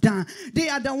I have done. They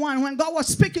are the one. When God was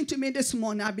speaking to me this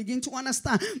morning, I begin to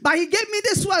understand. But he gave me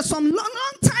this word some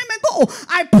long time ago.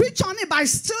 I preached on it, but I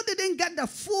still didn't get the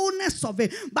fullness of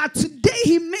it. But today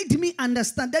he made me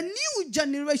understand the new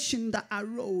generation that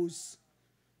arose.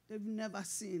 They've never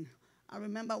seen. I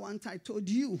remember one time I told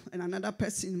you and another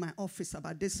person in my office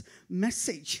about this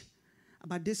message,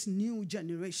 about this new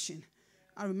generation.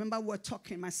 I remember we were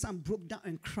talking, my son broke down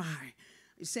and cried.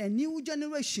 He said, a new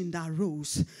generation that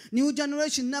rose. New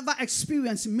generation never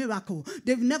experienced miracle.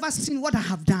 They've never seen what I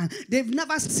have done. They've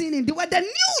never seen it. They were the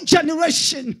new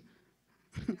generation.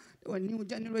 They were a new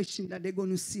generation that they're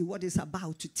going to see what is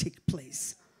about to take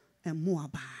place. And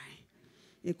Moabite.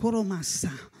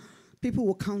 People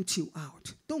will count you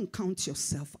out. Don't count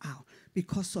yourself out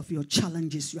because of your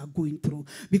challenges you are going through,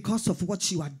 because of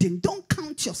what you are doing. Don't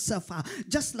count yourself out,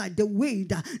 just like the way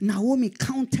that Naomi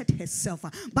counted herself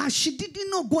out. But she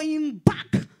didn't know going back.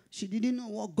 She didn't know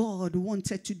what God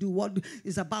wanted to do, what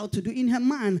is about to do. In her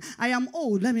mind, I am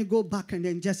old, let me go back and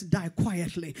then just die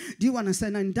quietly. Do you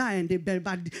understand? And die and they bury.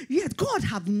 But yet God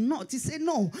have not. He said,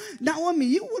 no, Naomi,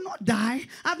 you will not die.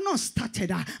 I've not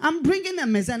started. I'm bringing a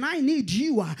mess and I need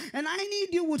you. And I need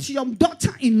you with your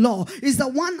daughter-in-law. Is the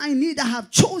one I need. I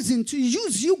have chosen to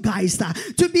use you guys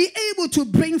to be able to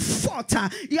bring forth.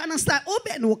 You understand?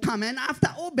 Obed will come, and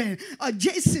after Obed,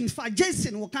 Jason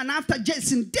will come. After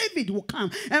Jason, David will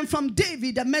come. And from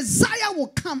David, the Messiah will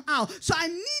come out. So I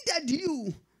needed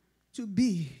you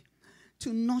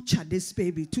to nurture this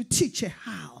baby, to teach her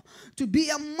how, to be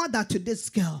a mother to this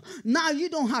girl. Now you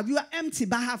don't have, you are empty,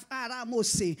 but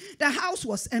the house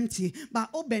was empty, but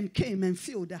Obed came and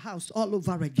filled the house all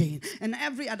over again, and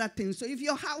every other thing. So if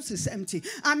your house is empty,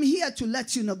 I'm here to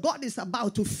let you know God is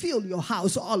about to fill your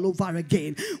house all over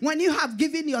again. When you have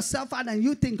given yourself out and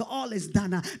you think all is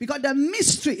done, because the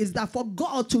mystery is that for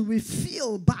God to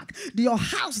refill back your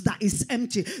house that is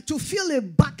empty, to fill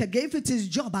it back again. If it is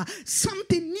job,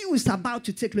 something new is about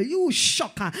to take place. You will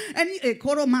shock her. And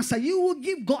you will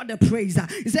give God the praise.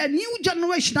 It's a new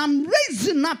generation. I'm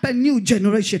raising up a new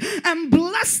generation and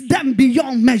bless them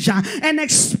beyond measure and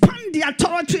expand their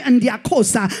territory and their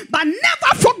coast. But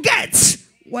never forget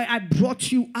where I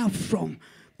brought you out from.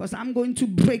 Because I'm going to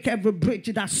break every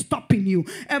bridge that's stopping you.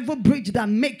 Every bridge that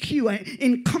make you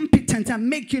incompetent and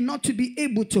make you not to be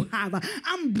able to have.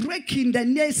 I'm breaking the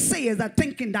naysayers that are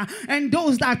thinking that, and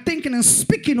those that are thinking and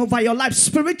speaking over your life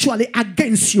spiritually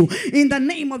against you. In the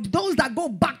name of those that go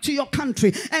back to your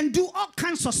country and do all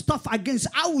kinds of stuff against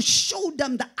you, I will show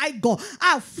them that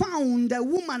I found a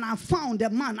woman, I found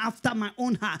a man after my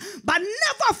own heart. But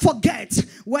never forget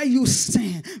where you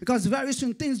stand. Because very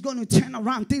soon things going to turn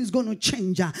around. Things going to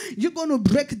change. You're going to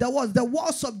break the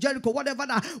walls of Jericho, whatever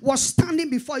that was standing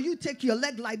before you. Take your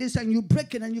leg like this and you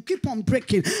break it, and you keep on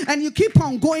breaking, and you keep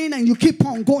on going, and you keep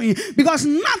on going, because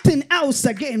nothing else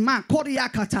again.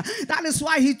 That is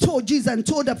why he told Jesus and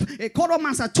told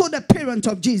the parent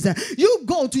of Jesus,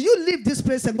 you leave this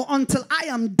place and go until I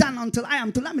am done, until I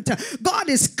am to. Let me tell you, God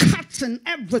is cutting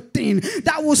everything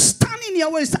that will stand in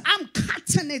your ways. I'm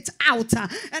cutting it out, and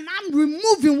I'm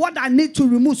removing what I need to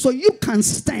remove so you can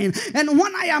stand. And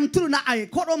when I am through now, when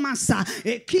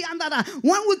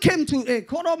we came to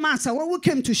when we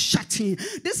came to Shutting,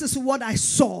 this is what I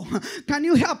saw. Can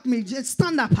you help me? Just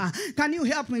stand up. Can you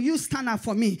help me? You stand up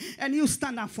for me, and you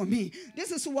stand up for me.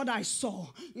 This is what I saw.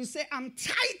 You say, I'm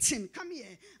tighten. Come here.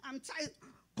 I'm tight.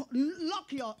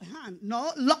 Lock your hand.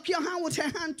 No, lock your hand with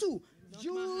her hand too.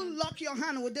 You lock your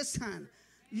hand with this hand.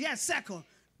 Yes, circle.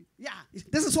 Yeah,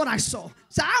 this is what I saw.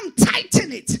 So I'm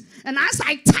tightening it. And as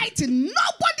I tighten,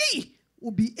 nobody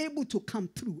will be able to come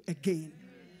through again.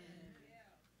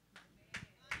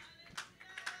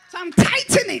 So I'm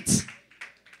tightening it.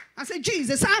 I said,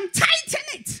 Jesus, I'm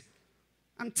tightening it.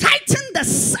 I'm tightening the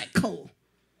cycle.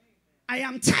 I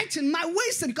am tightening my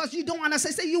waist, because you don't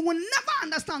understand. Say, you will never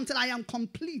understand until I am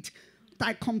complete.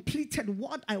 I completed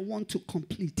what I want to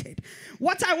complete it.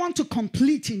 What I want to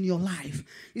complete in your life.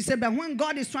 He said, but when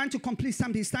God is trying to complete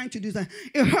something, he's trying to do that.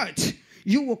 It hurts.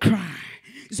 You will cry.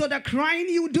 So the crying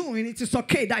you're doing, it is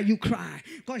okay that you cry.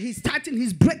 Because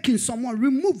he's breaking someone,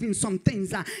 removing some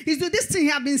things. He's doing this thing he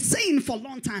has been saying for a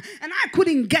long time. And I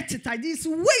couldn't get it. These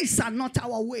ways are not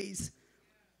our ways.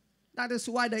 That is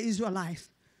why the Israelites,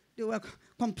 they were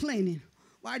complaining.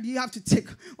 Why do you have to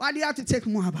take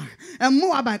Moab? And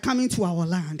Moab coming to our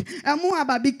land. And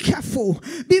Moab, be careful.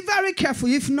 Be very careful.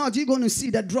 If not, you're going to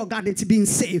see the drug addict being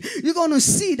saved. You're going to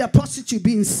see the prostitute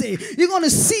being saved. You're going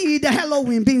to see the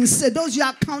Halloween being saved. Those you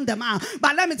have count them out.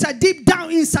 But let me tell you, deep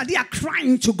down inside, they are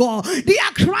crying to God. They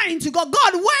are crying to God.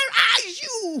 God, where are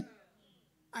you?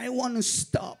 I want to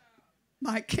stop,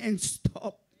 but I can't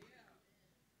stop.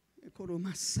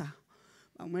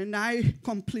 But when I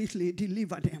completely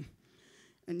deliver them,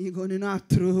 and you're going to now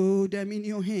throw them in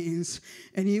your hands.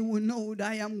 And you will know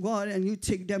that I am God, and you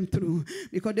take them through.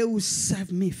 Because they will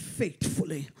serve me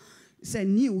faithfully. It's a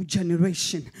new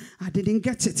generation. I didn't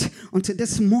get it until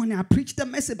this morning. I preached the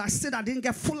message, but still I didn't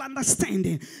get full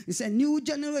understanding. It's a new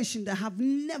generation that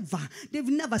they've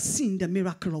never seen the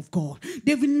miracle of God.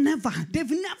 They've never. And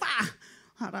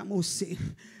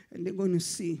they're going to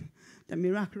see the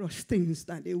miraculous things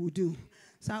that they will do.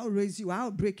 So I'll raise you. I'll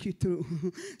break you through.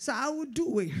 So I will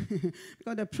do it.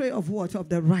 Because the prayer of what? Of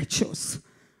the righteous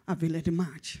availeth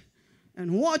much.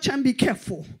 And watch and be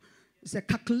careful. It's a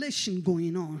calculation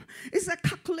going on. It's a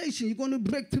calculation. You're going to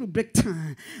break through, break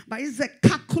time. But it's a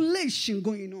calculation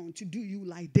going on to do you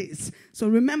like this. So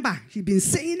remember, he's been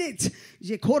saying it.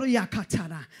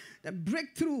 The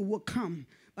breakthrough will come.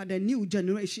 But the new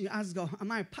generation, you ask God,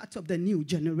 am I part of the new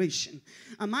generation?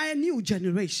 Am I a new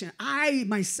generation? I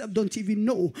myself don't even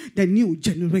know the new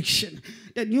generation.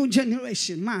 The new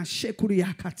generation,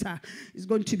 is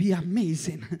going to be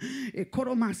amazing.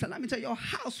 Let me tell you, your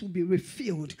house will be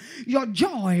refilled. Your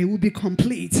joy will be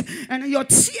complete. And your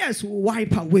tears will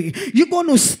wipe away. You're going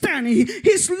to stand.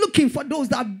 He's looking for those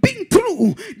that have been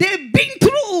through. They've been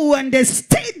through and they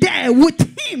stayed there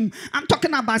with him. I'm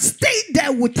talking about stay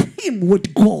there with him,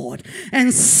 with God.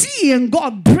 And see and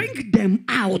God bring them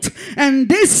out. And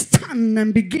they stand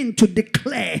and begin to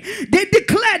declare. They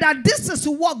declare that this is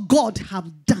what God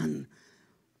have done.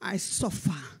 I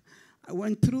suffer. I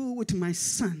went through with my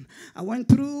son. I went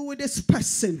through with this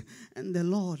person. And the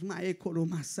Lord, my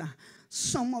ekoromasa.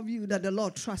 Some of you that the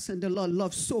Lord trusts and the Lord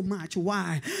loves so much.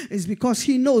 Why? It's because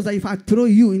he knows that if I throw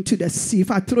you into the sea, if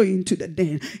I throw you into the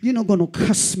den, you're not going to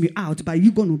curse me out, but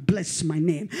you're going to bless my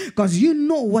name. Because you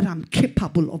know what I'm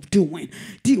capable of doing.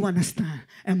 Do you understand?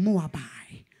 And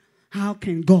Moabite. How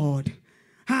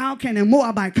can a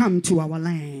Moabite come to our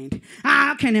land?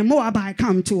 How can a Moabite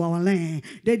come to our land?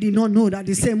 They did not know that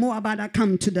the same Moabite that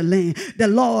come to the land. The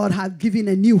Lord have given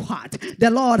a new heart. The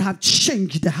Lord have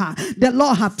changed the heart. The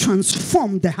Lord have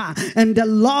transformed the heart. And the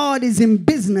Lord is in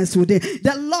business with it.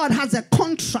 The Lord has a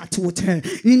contract with her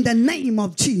in the name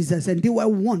of Jesus. And they were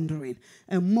wondering,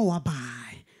 and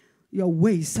Moabite, your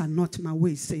ways are not my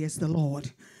ways, says the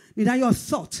Lord. Neither your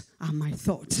thoughts are my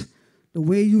thoughts. The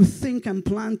way you think and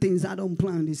plan things, I don't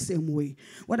plan the same way.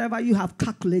 Whatever you have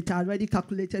calculated, already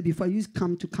calculated before you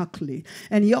come to calculate.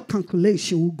 And your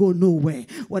calculation will go nowhere.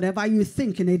 Whatever you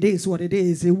think and it is what it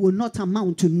is, it will not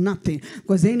amount to nothing.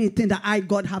 Because anything that I,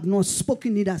 God, have not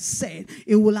spoken, neither said,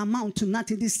 it will amount to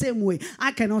nothing. The same way,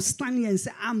 I cannot stand here and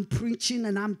say, I'm preaching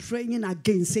and I'm praying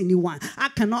against anyone. I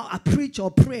cannot preach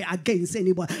or pray against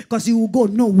anyone because it will go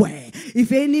nowhere.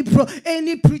 If any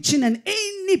preaching and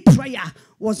any prayer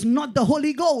was not the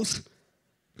Holy Ghost,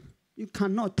 you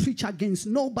cannot preach against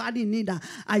nobody, neither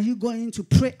are you going to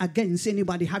pray against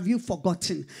anybody. Have you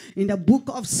forgotten? In the book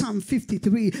of Psalm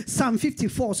 54,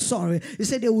 it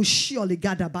said they will surely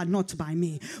gather, but not by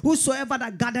me. Whosoever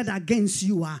that gathered against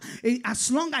you are,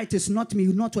 as long as it is not me,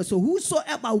 not what. So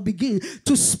whosoever will begin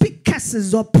to speak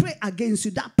curses or pray against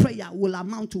you, that prayer will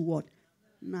amount to what?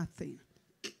 Nothing.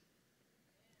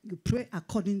 You pray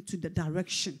according to the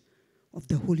direction of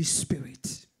the Holy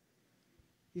Spirit.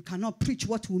 You cannot preach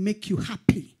what will make you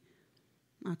happy.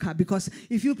 Okay, because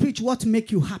if you preach what will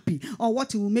make you happy or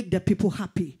what will make the people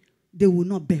happy, they will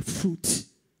not bear fruit.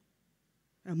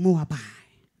 A Moabite.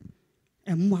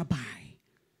 A Moabite.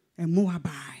 A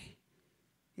Moabite.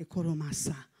 A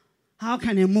Koromasa. How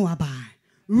can a Moabite,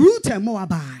 root a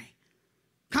Moabite,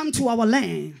 come to our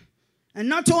land? And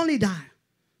not only that,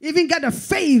 even get a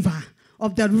favor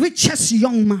of the richest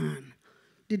young man.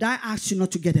 Did I ask you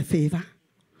not to get a favor?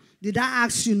 Did I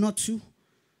ask you not to?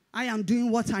 I am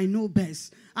doing what I know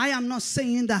best. I am not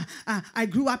saying that I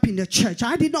grew up in the church.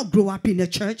 I did not grow up in the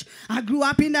church. I grew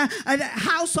up in the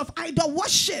house of idol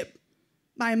worship.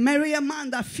 I married a man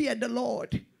that feared the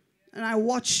Lord. And I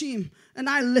watched him and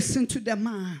I listened to the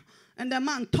man. And the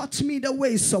man taught me the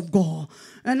ways of God.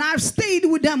 And I've stayed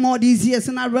with them all these years.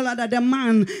 And I realized that the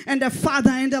man and the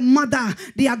father and the mother,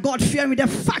 they are God-fearing. The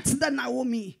fact that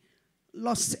Naomi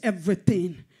lost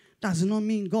everything does not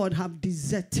mean God have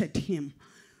deserted him,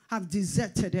 have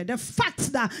deserted her. The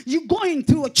fact that you're going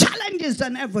through challenges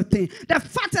and everything, the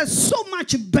fact that so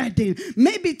much burden,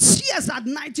 maybe tears at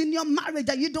night in your marriage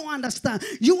that you don't understand,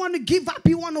 you want to give up,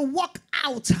 you want to walk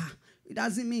out, it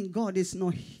doesn't mean God is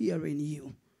not hearing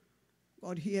you.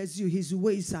 God hears you. His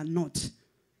ways are not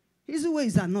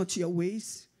your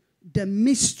ways. The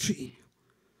mystery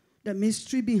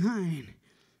behind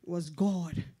was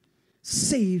God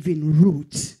saving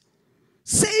Ruth.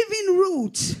 Saving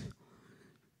Ruth.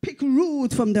 Pick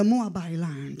Ruth from the Moabite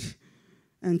land.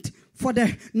 And for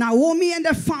the Naomi and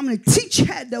the family, teach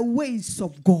her the ways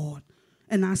of God.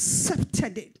 And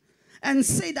accepted it. And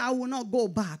said, I will not go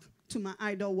back to my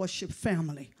idol worship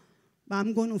family. But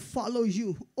I'm going to follow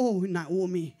you. Oh,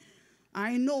 Naomi,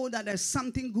 I know that there's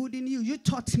something good in you. You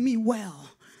taught me well.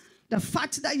 The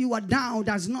fact that you are down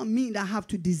does not mean that I have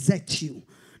to desert you.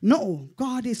 No,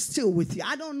 God is still with you.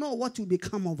 I don't know what will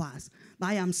become of us, but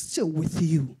I am still with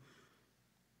you.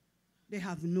 They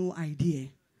have no idea.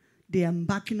 They are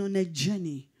embarking on a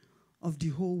journey of the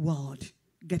whole world,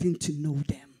 getting to know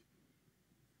them.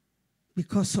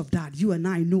 Because of that, you and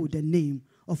I know the name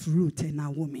of Ruth and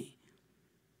Naomi.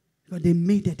 Because they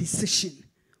made a decision.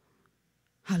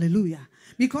 Hallelujah.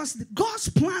 Because God's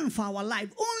plan for our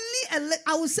life, only,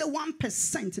 I would say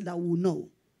 1% that will know.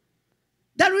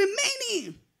 The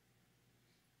remaining,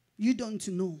 You don't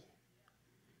know.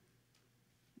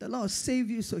 The Lord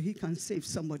saved you so he can save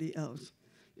somebody else.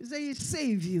 He said he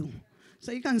saved you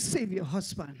so you can save your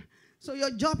husband. So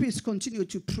your job is continue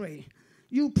to pray.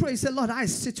 You pray, say, Lord, I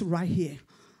sit right here.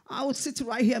 I will sit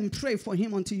right here and pray for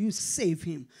him until you save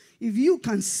him. If you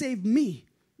can save me,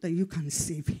 then you can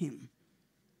save him.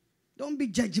 Don't be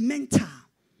judgmental.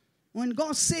 When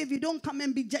God saves you, don't come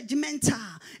and be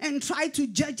judgmental and try to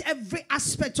judge every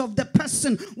aspect of the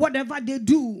person, whatever they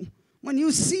do. When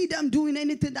you see them doing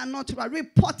anything that's not right,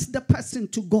 report the person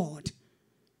to God.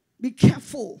 Be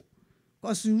careful.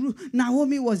 Because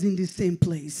Naomi was in the same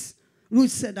place.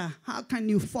 Ruth said, how can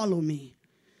you follow me?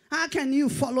 How can you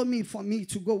follow me for me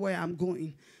to go where I'm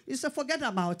going? He said, forget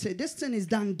about it. This thing is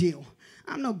done deal.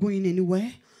 I'm not going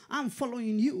anywhere. I'm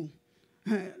following you.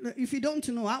 If you don't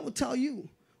know, I will tell you.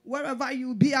 Wherever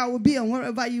you be, I will be. And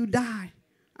wherever you die,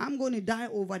 I'm going to die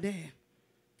over there.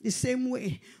 The same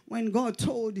way when God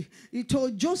told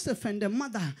Joseph and the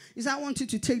mother, he said, I want you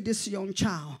to take this young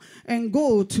child and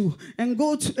go to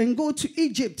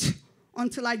Egypt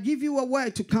until I give you a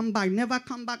word to come back. Never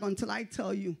come back until I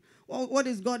tell you. Well, what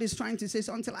is God is trying to say?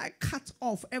 So until I cut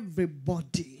off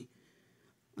everybody.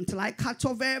 Until I cut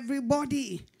off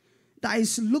everybody that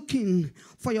is looking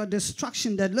for your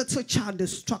destruction, the little child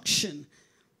destruction.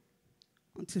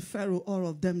 Until Pharaoh, all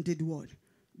of them did what?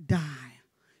 Die.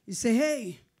 He said,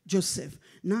 hey, Joseph,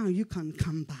 now you can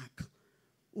come back.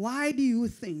 Why do you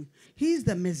think he's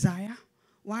the Messiah?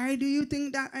 Why do you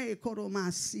think that?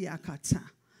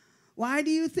 Why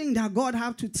do you think that God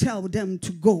have to tell them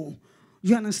to go?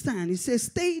 You understand? He says,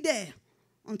 stay there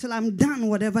until I'm done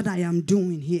whatever that I am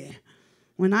doing here.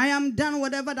 When I am done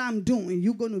whatever that I'm doing,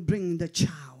 you're going to bring the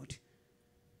child.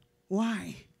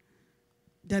 Why?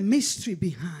 The mystery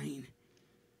behind.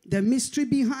 The mystery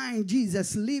behind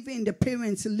Jesus leaving, the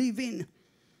parents leaving.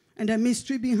 And the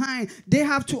mystery behind, they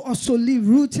have to also leave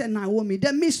Ruth and Naomi.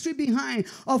 The mystery behind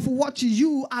of what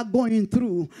you are going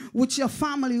through with your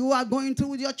family, who are going through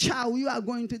with your child, you are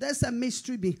going through. There's a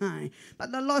mystery behind.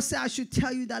 But the Lord said, I should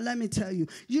tell you that, let me tell you,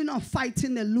 you're not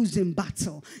fighting a losing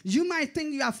battle. You might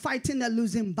think you are fighting a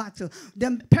losing battle.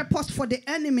 The purpose for the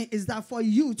enemy is that for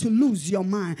you to lose your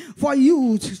mind, for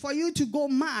you to go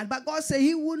mad. But God said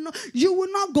you will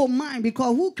not go mad,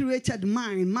 because who created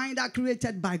mind? Mind are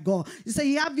created by God. He said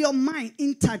you have your mind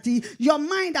intact. Your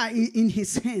mind are in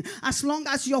his hand. As long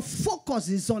as your focus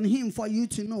is on him for you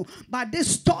to know. But this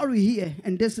story here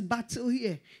and this battle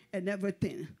here and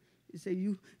everything, he said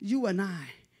you and I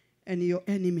and your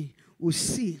enemy will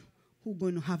see who's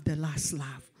going to have the last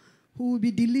laugh, who will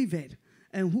be delivered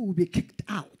and who will be kicked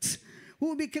out. Who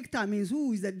will be kicked out means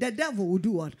who is the devil will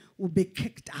do what? Will be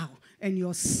kicked out. And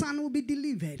your son will be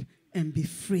delivered and be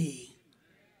free.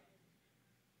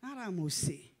 That I must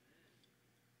say.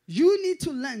 You need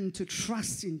to learn to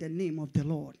trust in the name of the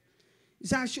Lord.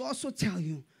 So I should also tell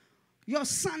you, your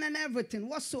son and everything,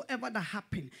 whatsoever that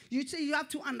happened, you have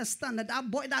to understand that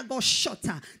that boy that got shot,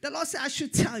 the Lord said I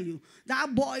should tell you,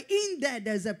 that boy in there,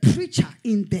 there's a preacher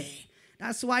in there.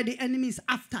 That's why the enemy is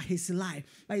after his life.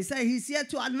 But he said he's here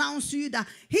to announce to you that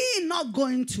he is not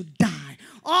going to die.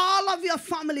 All of your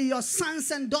family, your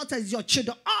sons and daughters, your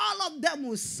children, all of them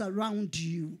will surround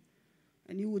you.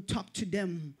 And you will talk to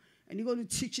them. And you're going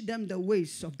to teach them the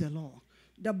ways of the Lord.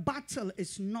 The battle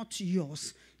is not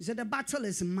yours. He said, the battle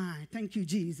is mine. Thank you,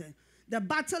 Jesus. The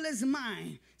battle is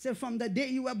mine. He said, from the day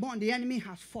you were born, the enemy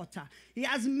has fought her. He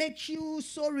has made you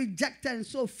so rejected and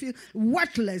so feel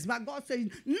worthless. But God said,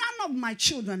 none of my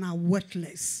children are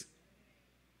worthless.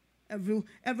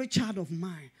 Every child of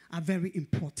mine are very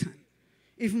important.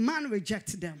 If man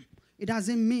rejects them, it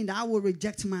doesn't mean that I will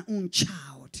reject my own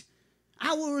child.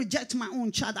 I will reject my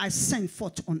own child I sent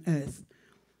forth on earth.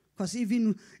 Because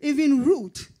even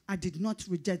Ruth, I did not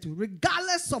reject her.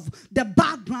 Regardless of the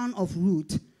background of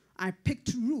Ruth, I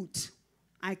picked Ruth.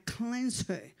 I cleansed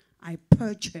her. I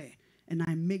purged her. And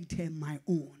I made her my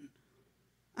own.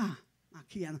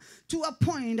 To a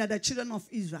point that the children of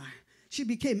Israel, she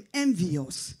became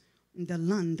envious in the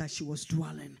land that she was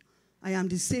dwelling. I am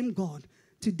the same God.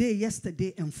 Today,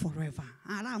 yesterday, and forever.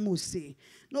 Say,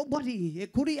 nobody, you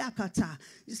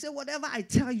say, whatever I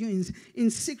tell you in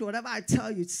secret, whatever I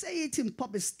tell you, say it in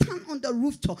public. Stand on the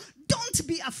rooftop. Don't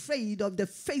be afraid of the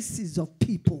faces of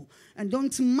people. And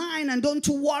don't mind and don't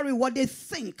worry what they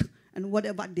think and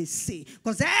whatever they say.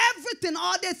 Because everything,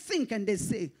 all they think and they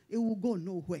say, it will go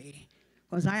nowhere.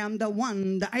 Because I am the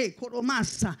one, I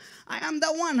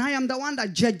am the one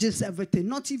that judges everything.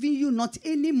 Not even you, not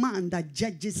any man that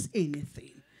judges anything.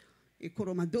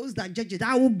 Those that judge it,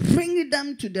 I will bring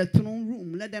them to the throne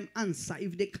room. Let them answer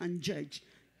if they can judge.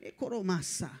 Thank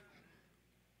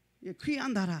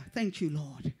you,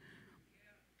 Lord.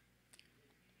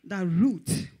 that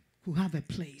Ruth could have a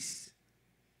place.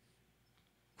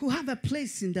 Could have a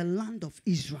place in the land of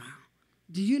Israel.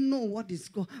 Do you know what is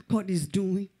God is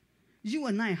doing? You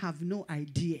and I have no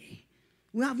idea.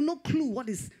 We have no clue what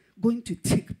is going to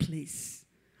take place.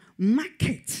 Mark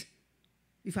it.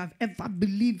 If I've ever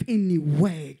believed any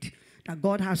word that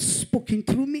God has spoken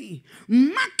through me,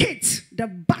 mark it, the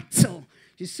battle.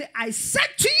 You say, I said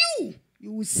to you,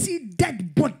 you will see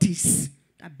dead bodies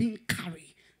that are being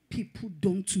carried. People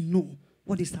don't know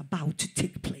what is about to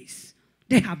take place.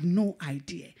 They have no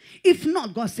idea. If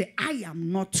not, God said, I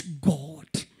am not God,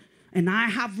 and I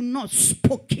have not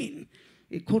spoken.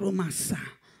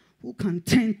 Who can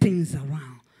turn things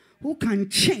around? Who can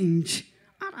change?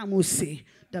 I must say,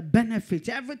 the benefit,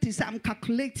 everything I'm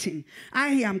calculating. I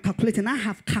am calculating. I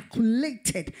have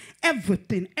calculated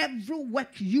everything, every work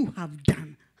you have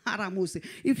done.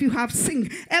 If you have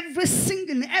sing every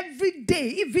singing every day,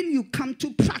 even you come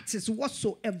to practice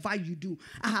whatsoever you do,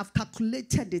 I have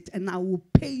calculated it, and I will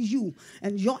pay you,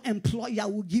 and your employer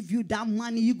will give you that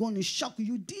money. You're going to shock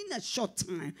you in a short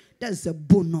time. There's a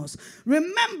bonus.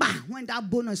 Remember when that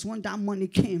bonus, when that money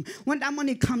came, when that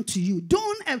money come to you,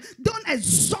 don't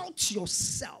exalt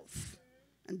yourself,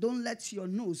 and don't let your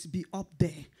nose be up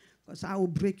there, because I will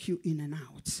break you in and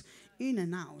out, in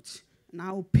and out. And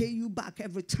I will pay you back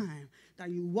every time that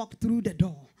you walk through the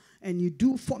door and you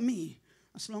do for me.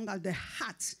 As long as the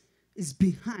heart is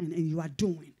behind and you are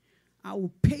doing, I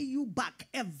will pay you back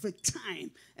every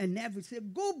time. And every say,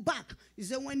 go back. You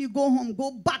say, when you go home,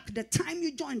 go back. The time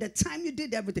you joined, the time you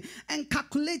did everything. And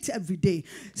calculate every day.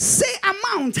 Say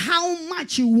amount, how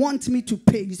much you want me to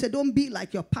pay. You say, don't be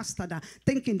like your pastor that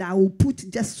thinking that I will put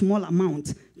just small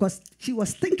amount. Because she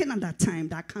was thinking at that time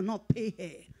that I cannot pay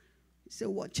her. Say,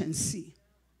 watch and see.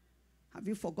 Have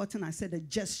you forgotten I said the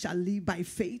just shall live by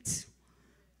faith?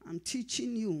 I'm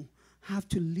teaching you how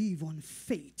to live on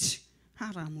faith.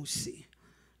 How am I say?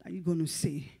 Are you going to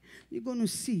say? You're going to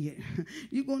see it.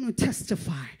 You're going to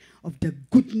testify of the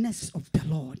goodness of the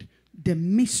Lord. The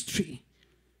mystery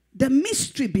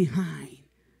behind.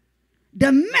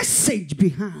 The message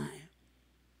behind.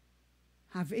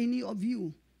 Have any of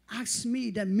you asked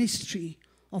me the mystery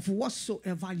of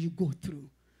whatsoever you go through?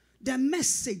 The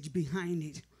message behind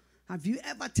it. Have you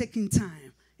ever taken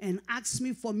time and asked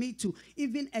me for me to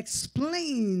even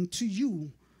explain to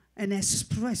you and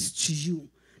express to you?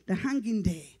 The hanging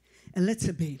there a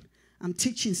little bit. I'm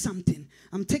teaching something.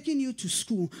 I'm taking you to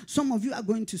school. Some of you are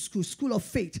going to school, school of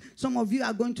faith. Some of you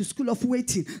are going to school of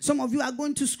waiting. Some of you are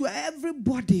going to school.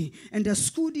 Everybody and the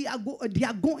school they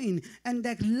are going, and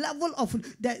the level of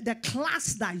the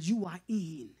class that you are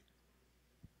in.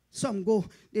 Some go,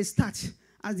 they start.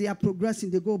 As they are progressing,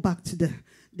 they go back to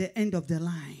the end of the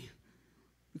line.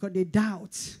 Because they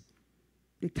doubt.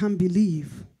 They can't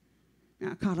believe.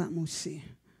 Say,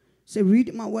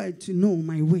 read my word to know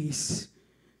my ways.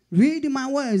 Read my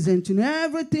words and to know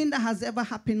everything that has ever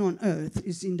happened on earth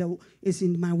is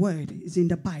in my word, is in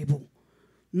the Bible.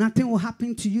 Nothing will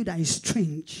happen to you that is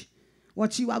strange.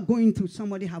 What you are going through,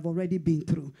 somebody have already been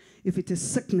through. If it is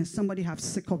sickness, somebody have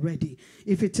sick already.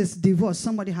 If it is divorce,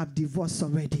 somebody have divorced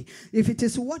already. If it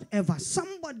is whatever,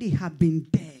 somebody have been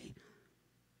there.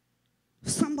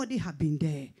 Somebody have been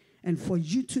there. And for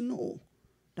you to know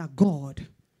that God,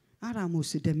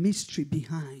 the mystery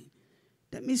behind.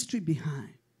 The mystery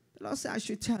behind. The Lord said, I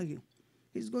should tell you,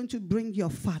 He's going to bring your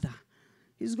father.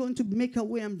 He's going to make a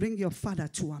way and bring your father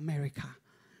to America.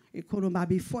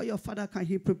 Before your father can,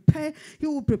 he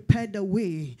will prepare the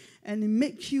way and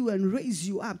make you and raise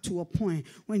you up to a point.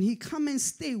 When he come and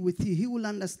stay with you, he will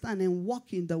understand and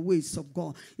walk in the ways of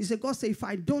God. He said, God said, if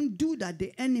I don't do that,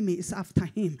 the enemy is after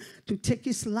him to take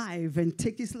his life,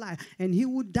 and he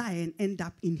will die and end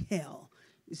up in hell.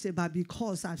 He said, but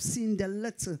because I've seen the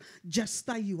little just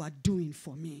that you are doing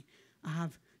for me, I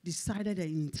have decided an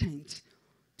intent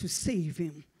to save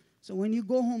him. So when you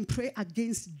go home, pray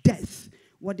against death.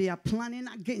 What they are planning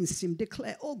against him,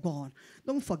 declare, oh God,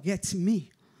 don't forget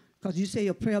me. Because you say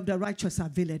your prayer of the righteous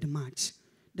availeth much.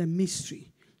 The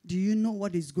mystery. Do you know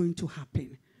what is going to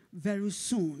happen? Very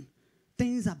soon,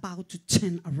 things are about to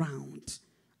turn around.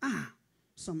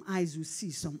 Some eyes will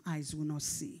see, some eyes will not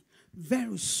see.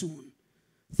 Very soon.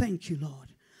 Thank you,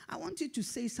 Lord. I want you to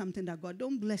say something that God,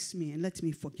 don't bless me and let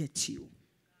me forget you.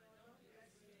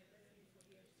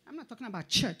 I'm not talking about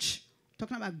church. I'm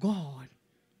talking about God.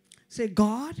 Say,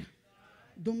 God,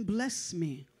 don't bless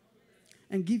me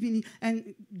and give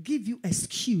you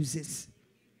excuses.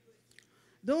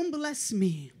 Don't bless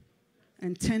me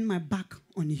and turn my back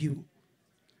on you.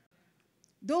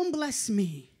 Don't bless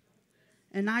me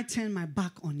and I turn my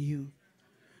back on you.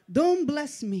 Don't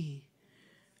bless me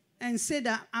and say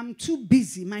that I'm too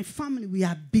busy. My family, we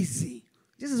are busy.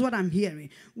 This is what I'm hearing.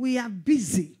 We are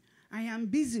busy. I am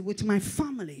busy with my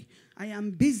family. I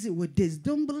am busy with this.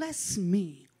 Don't bless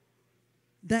me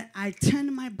that I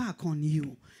turn my back on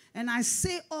you. And I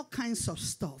say all kinds of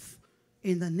stuff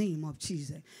in the name of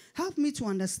Jesus. Help me to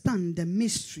understand the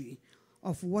mystery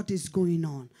of what is going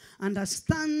on.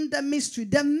 Understand the mystery,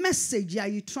 the message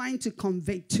that you're trying to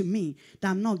convey to me that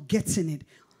I'm not getting it.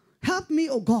 Help me,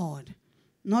 oh God,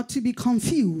 not to be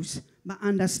confused, but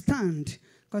understand.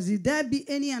 Because if there be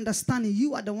any understanding,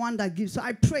 you are the one that gives. So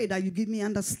I pray that you give me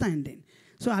understanding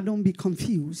so I don't be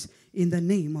confused in the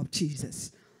name of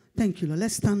Jesus. Thank you, Lord.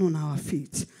 Let's stand on our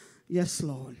feet. Yes,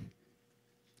 Lord.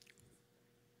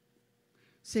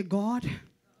 Say, God,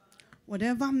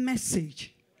 whatever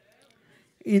message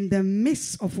in the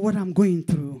midst of what I'm going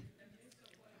through,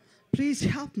 please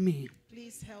help me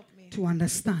to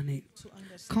understand it.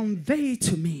 Convey it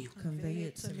to me.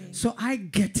 So I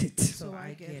get it.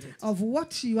 Of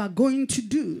what you are going to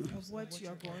do.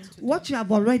 What you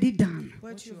have already done.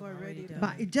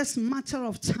 But it's just a matter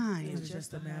of time.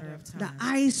 The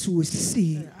eyes will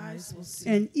see.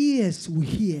 And ears will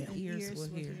hear.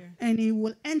 And it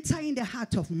will enter in the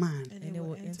heart of man.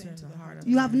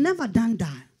 You have never done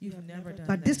that.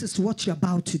 But this is what you're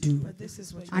about to do.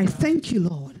 I thank you,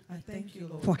 Lord,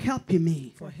 for helping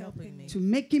me, to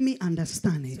making me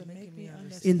understand it.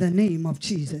 In the name of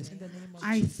Jesus.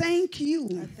 I thank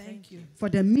you for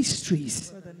the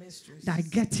mysteries. That I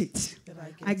get it.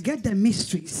 I get the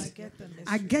mysteries.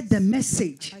 I get the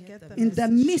message. In the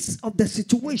midst of the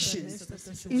situation.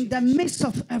 In the midst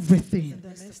of everything.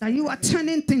 That you are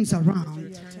turning things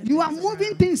around. You are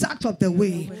moving things out of the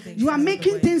way. You are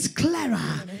making things clearer.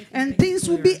 And things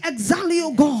will be exactly,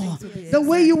 oh God, the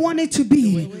way you want it to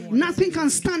be. Nothing can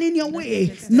stand in your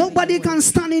way. Nobody can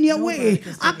stand in your way.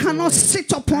 I cannot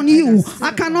sit upon you.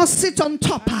 I cannot sit on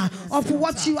top of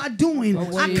what you are doing.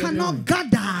 I cannot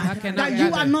gather that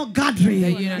you are not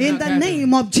gathering. In the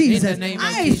name of Jesus,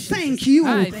 I thank you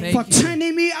for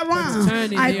turning me around.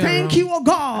 I thank you, oh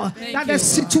God, that the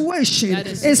situation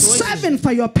is serving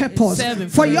for your purpose,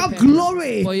 for your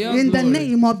glory. In the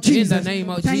name of Jesus.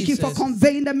 Thank you for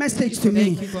conveying the message to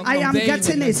me. I am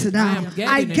getting it now.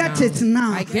 I get it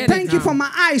now. Thank you for my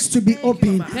eyes to be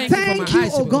open. Thank you,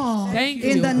 oh God,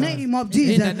 in the name of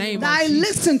Jesus, that I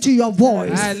listen to your voice.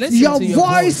 Your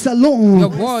voice alone.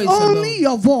 Only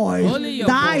your voice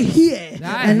that I hear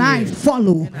and I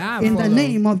follow in the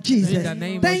name of Jesus.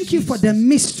 Thank you for the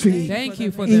mystery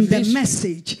in the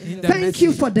message. Thank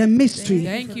you for the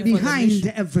mystery behind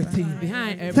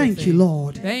everything. Thank you,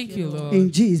 Lord.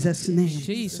 In Jesus'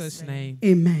 name.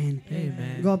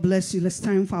 Amen. God bless you. Let's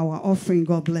time for our offering.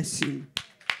 God bless you.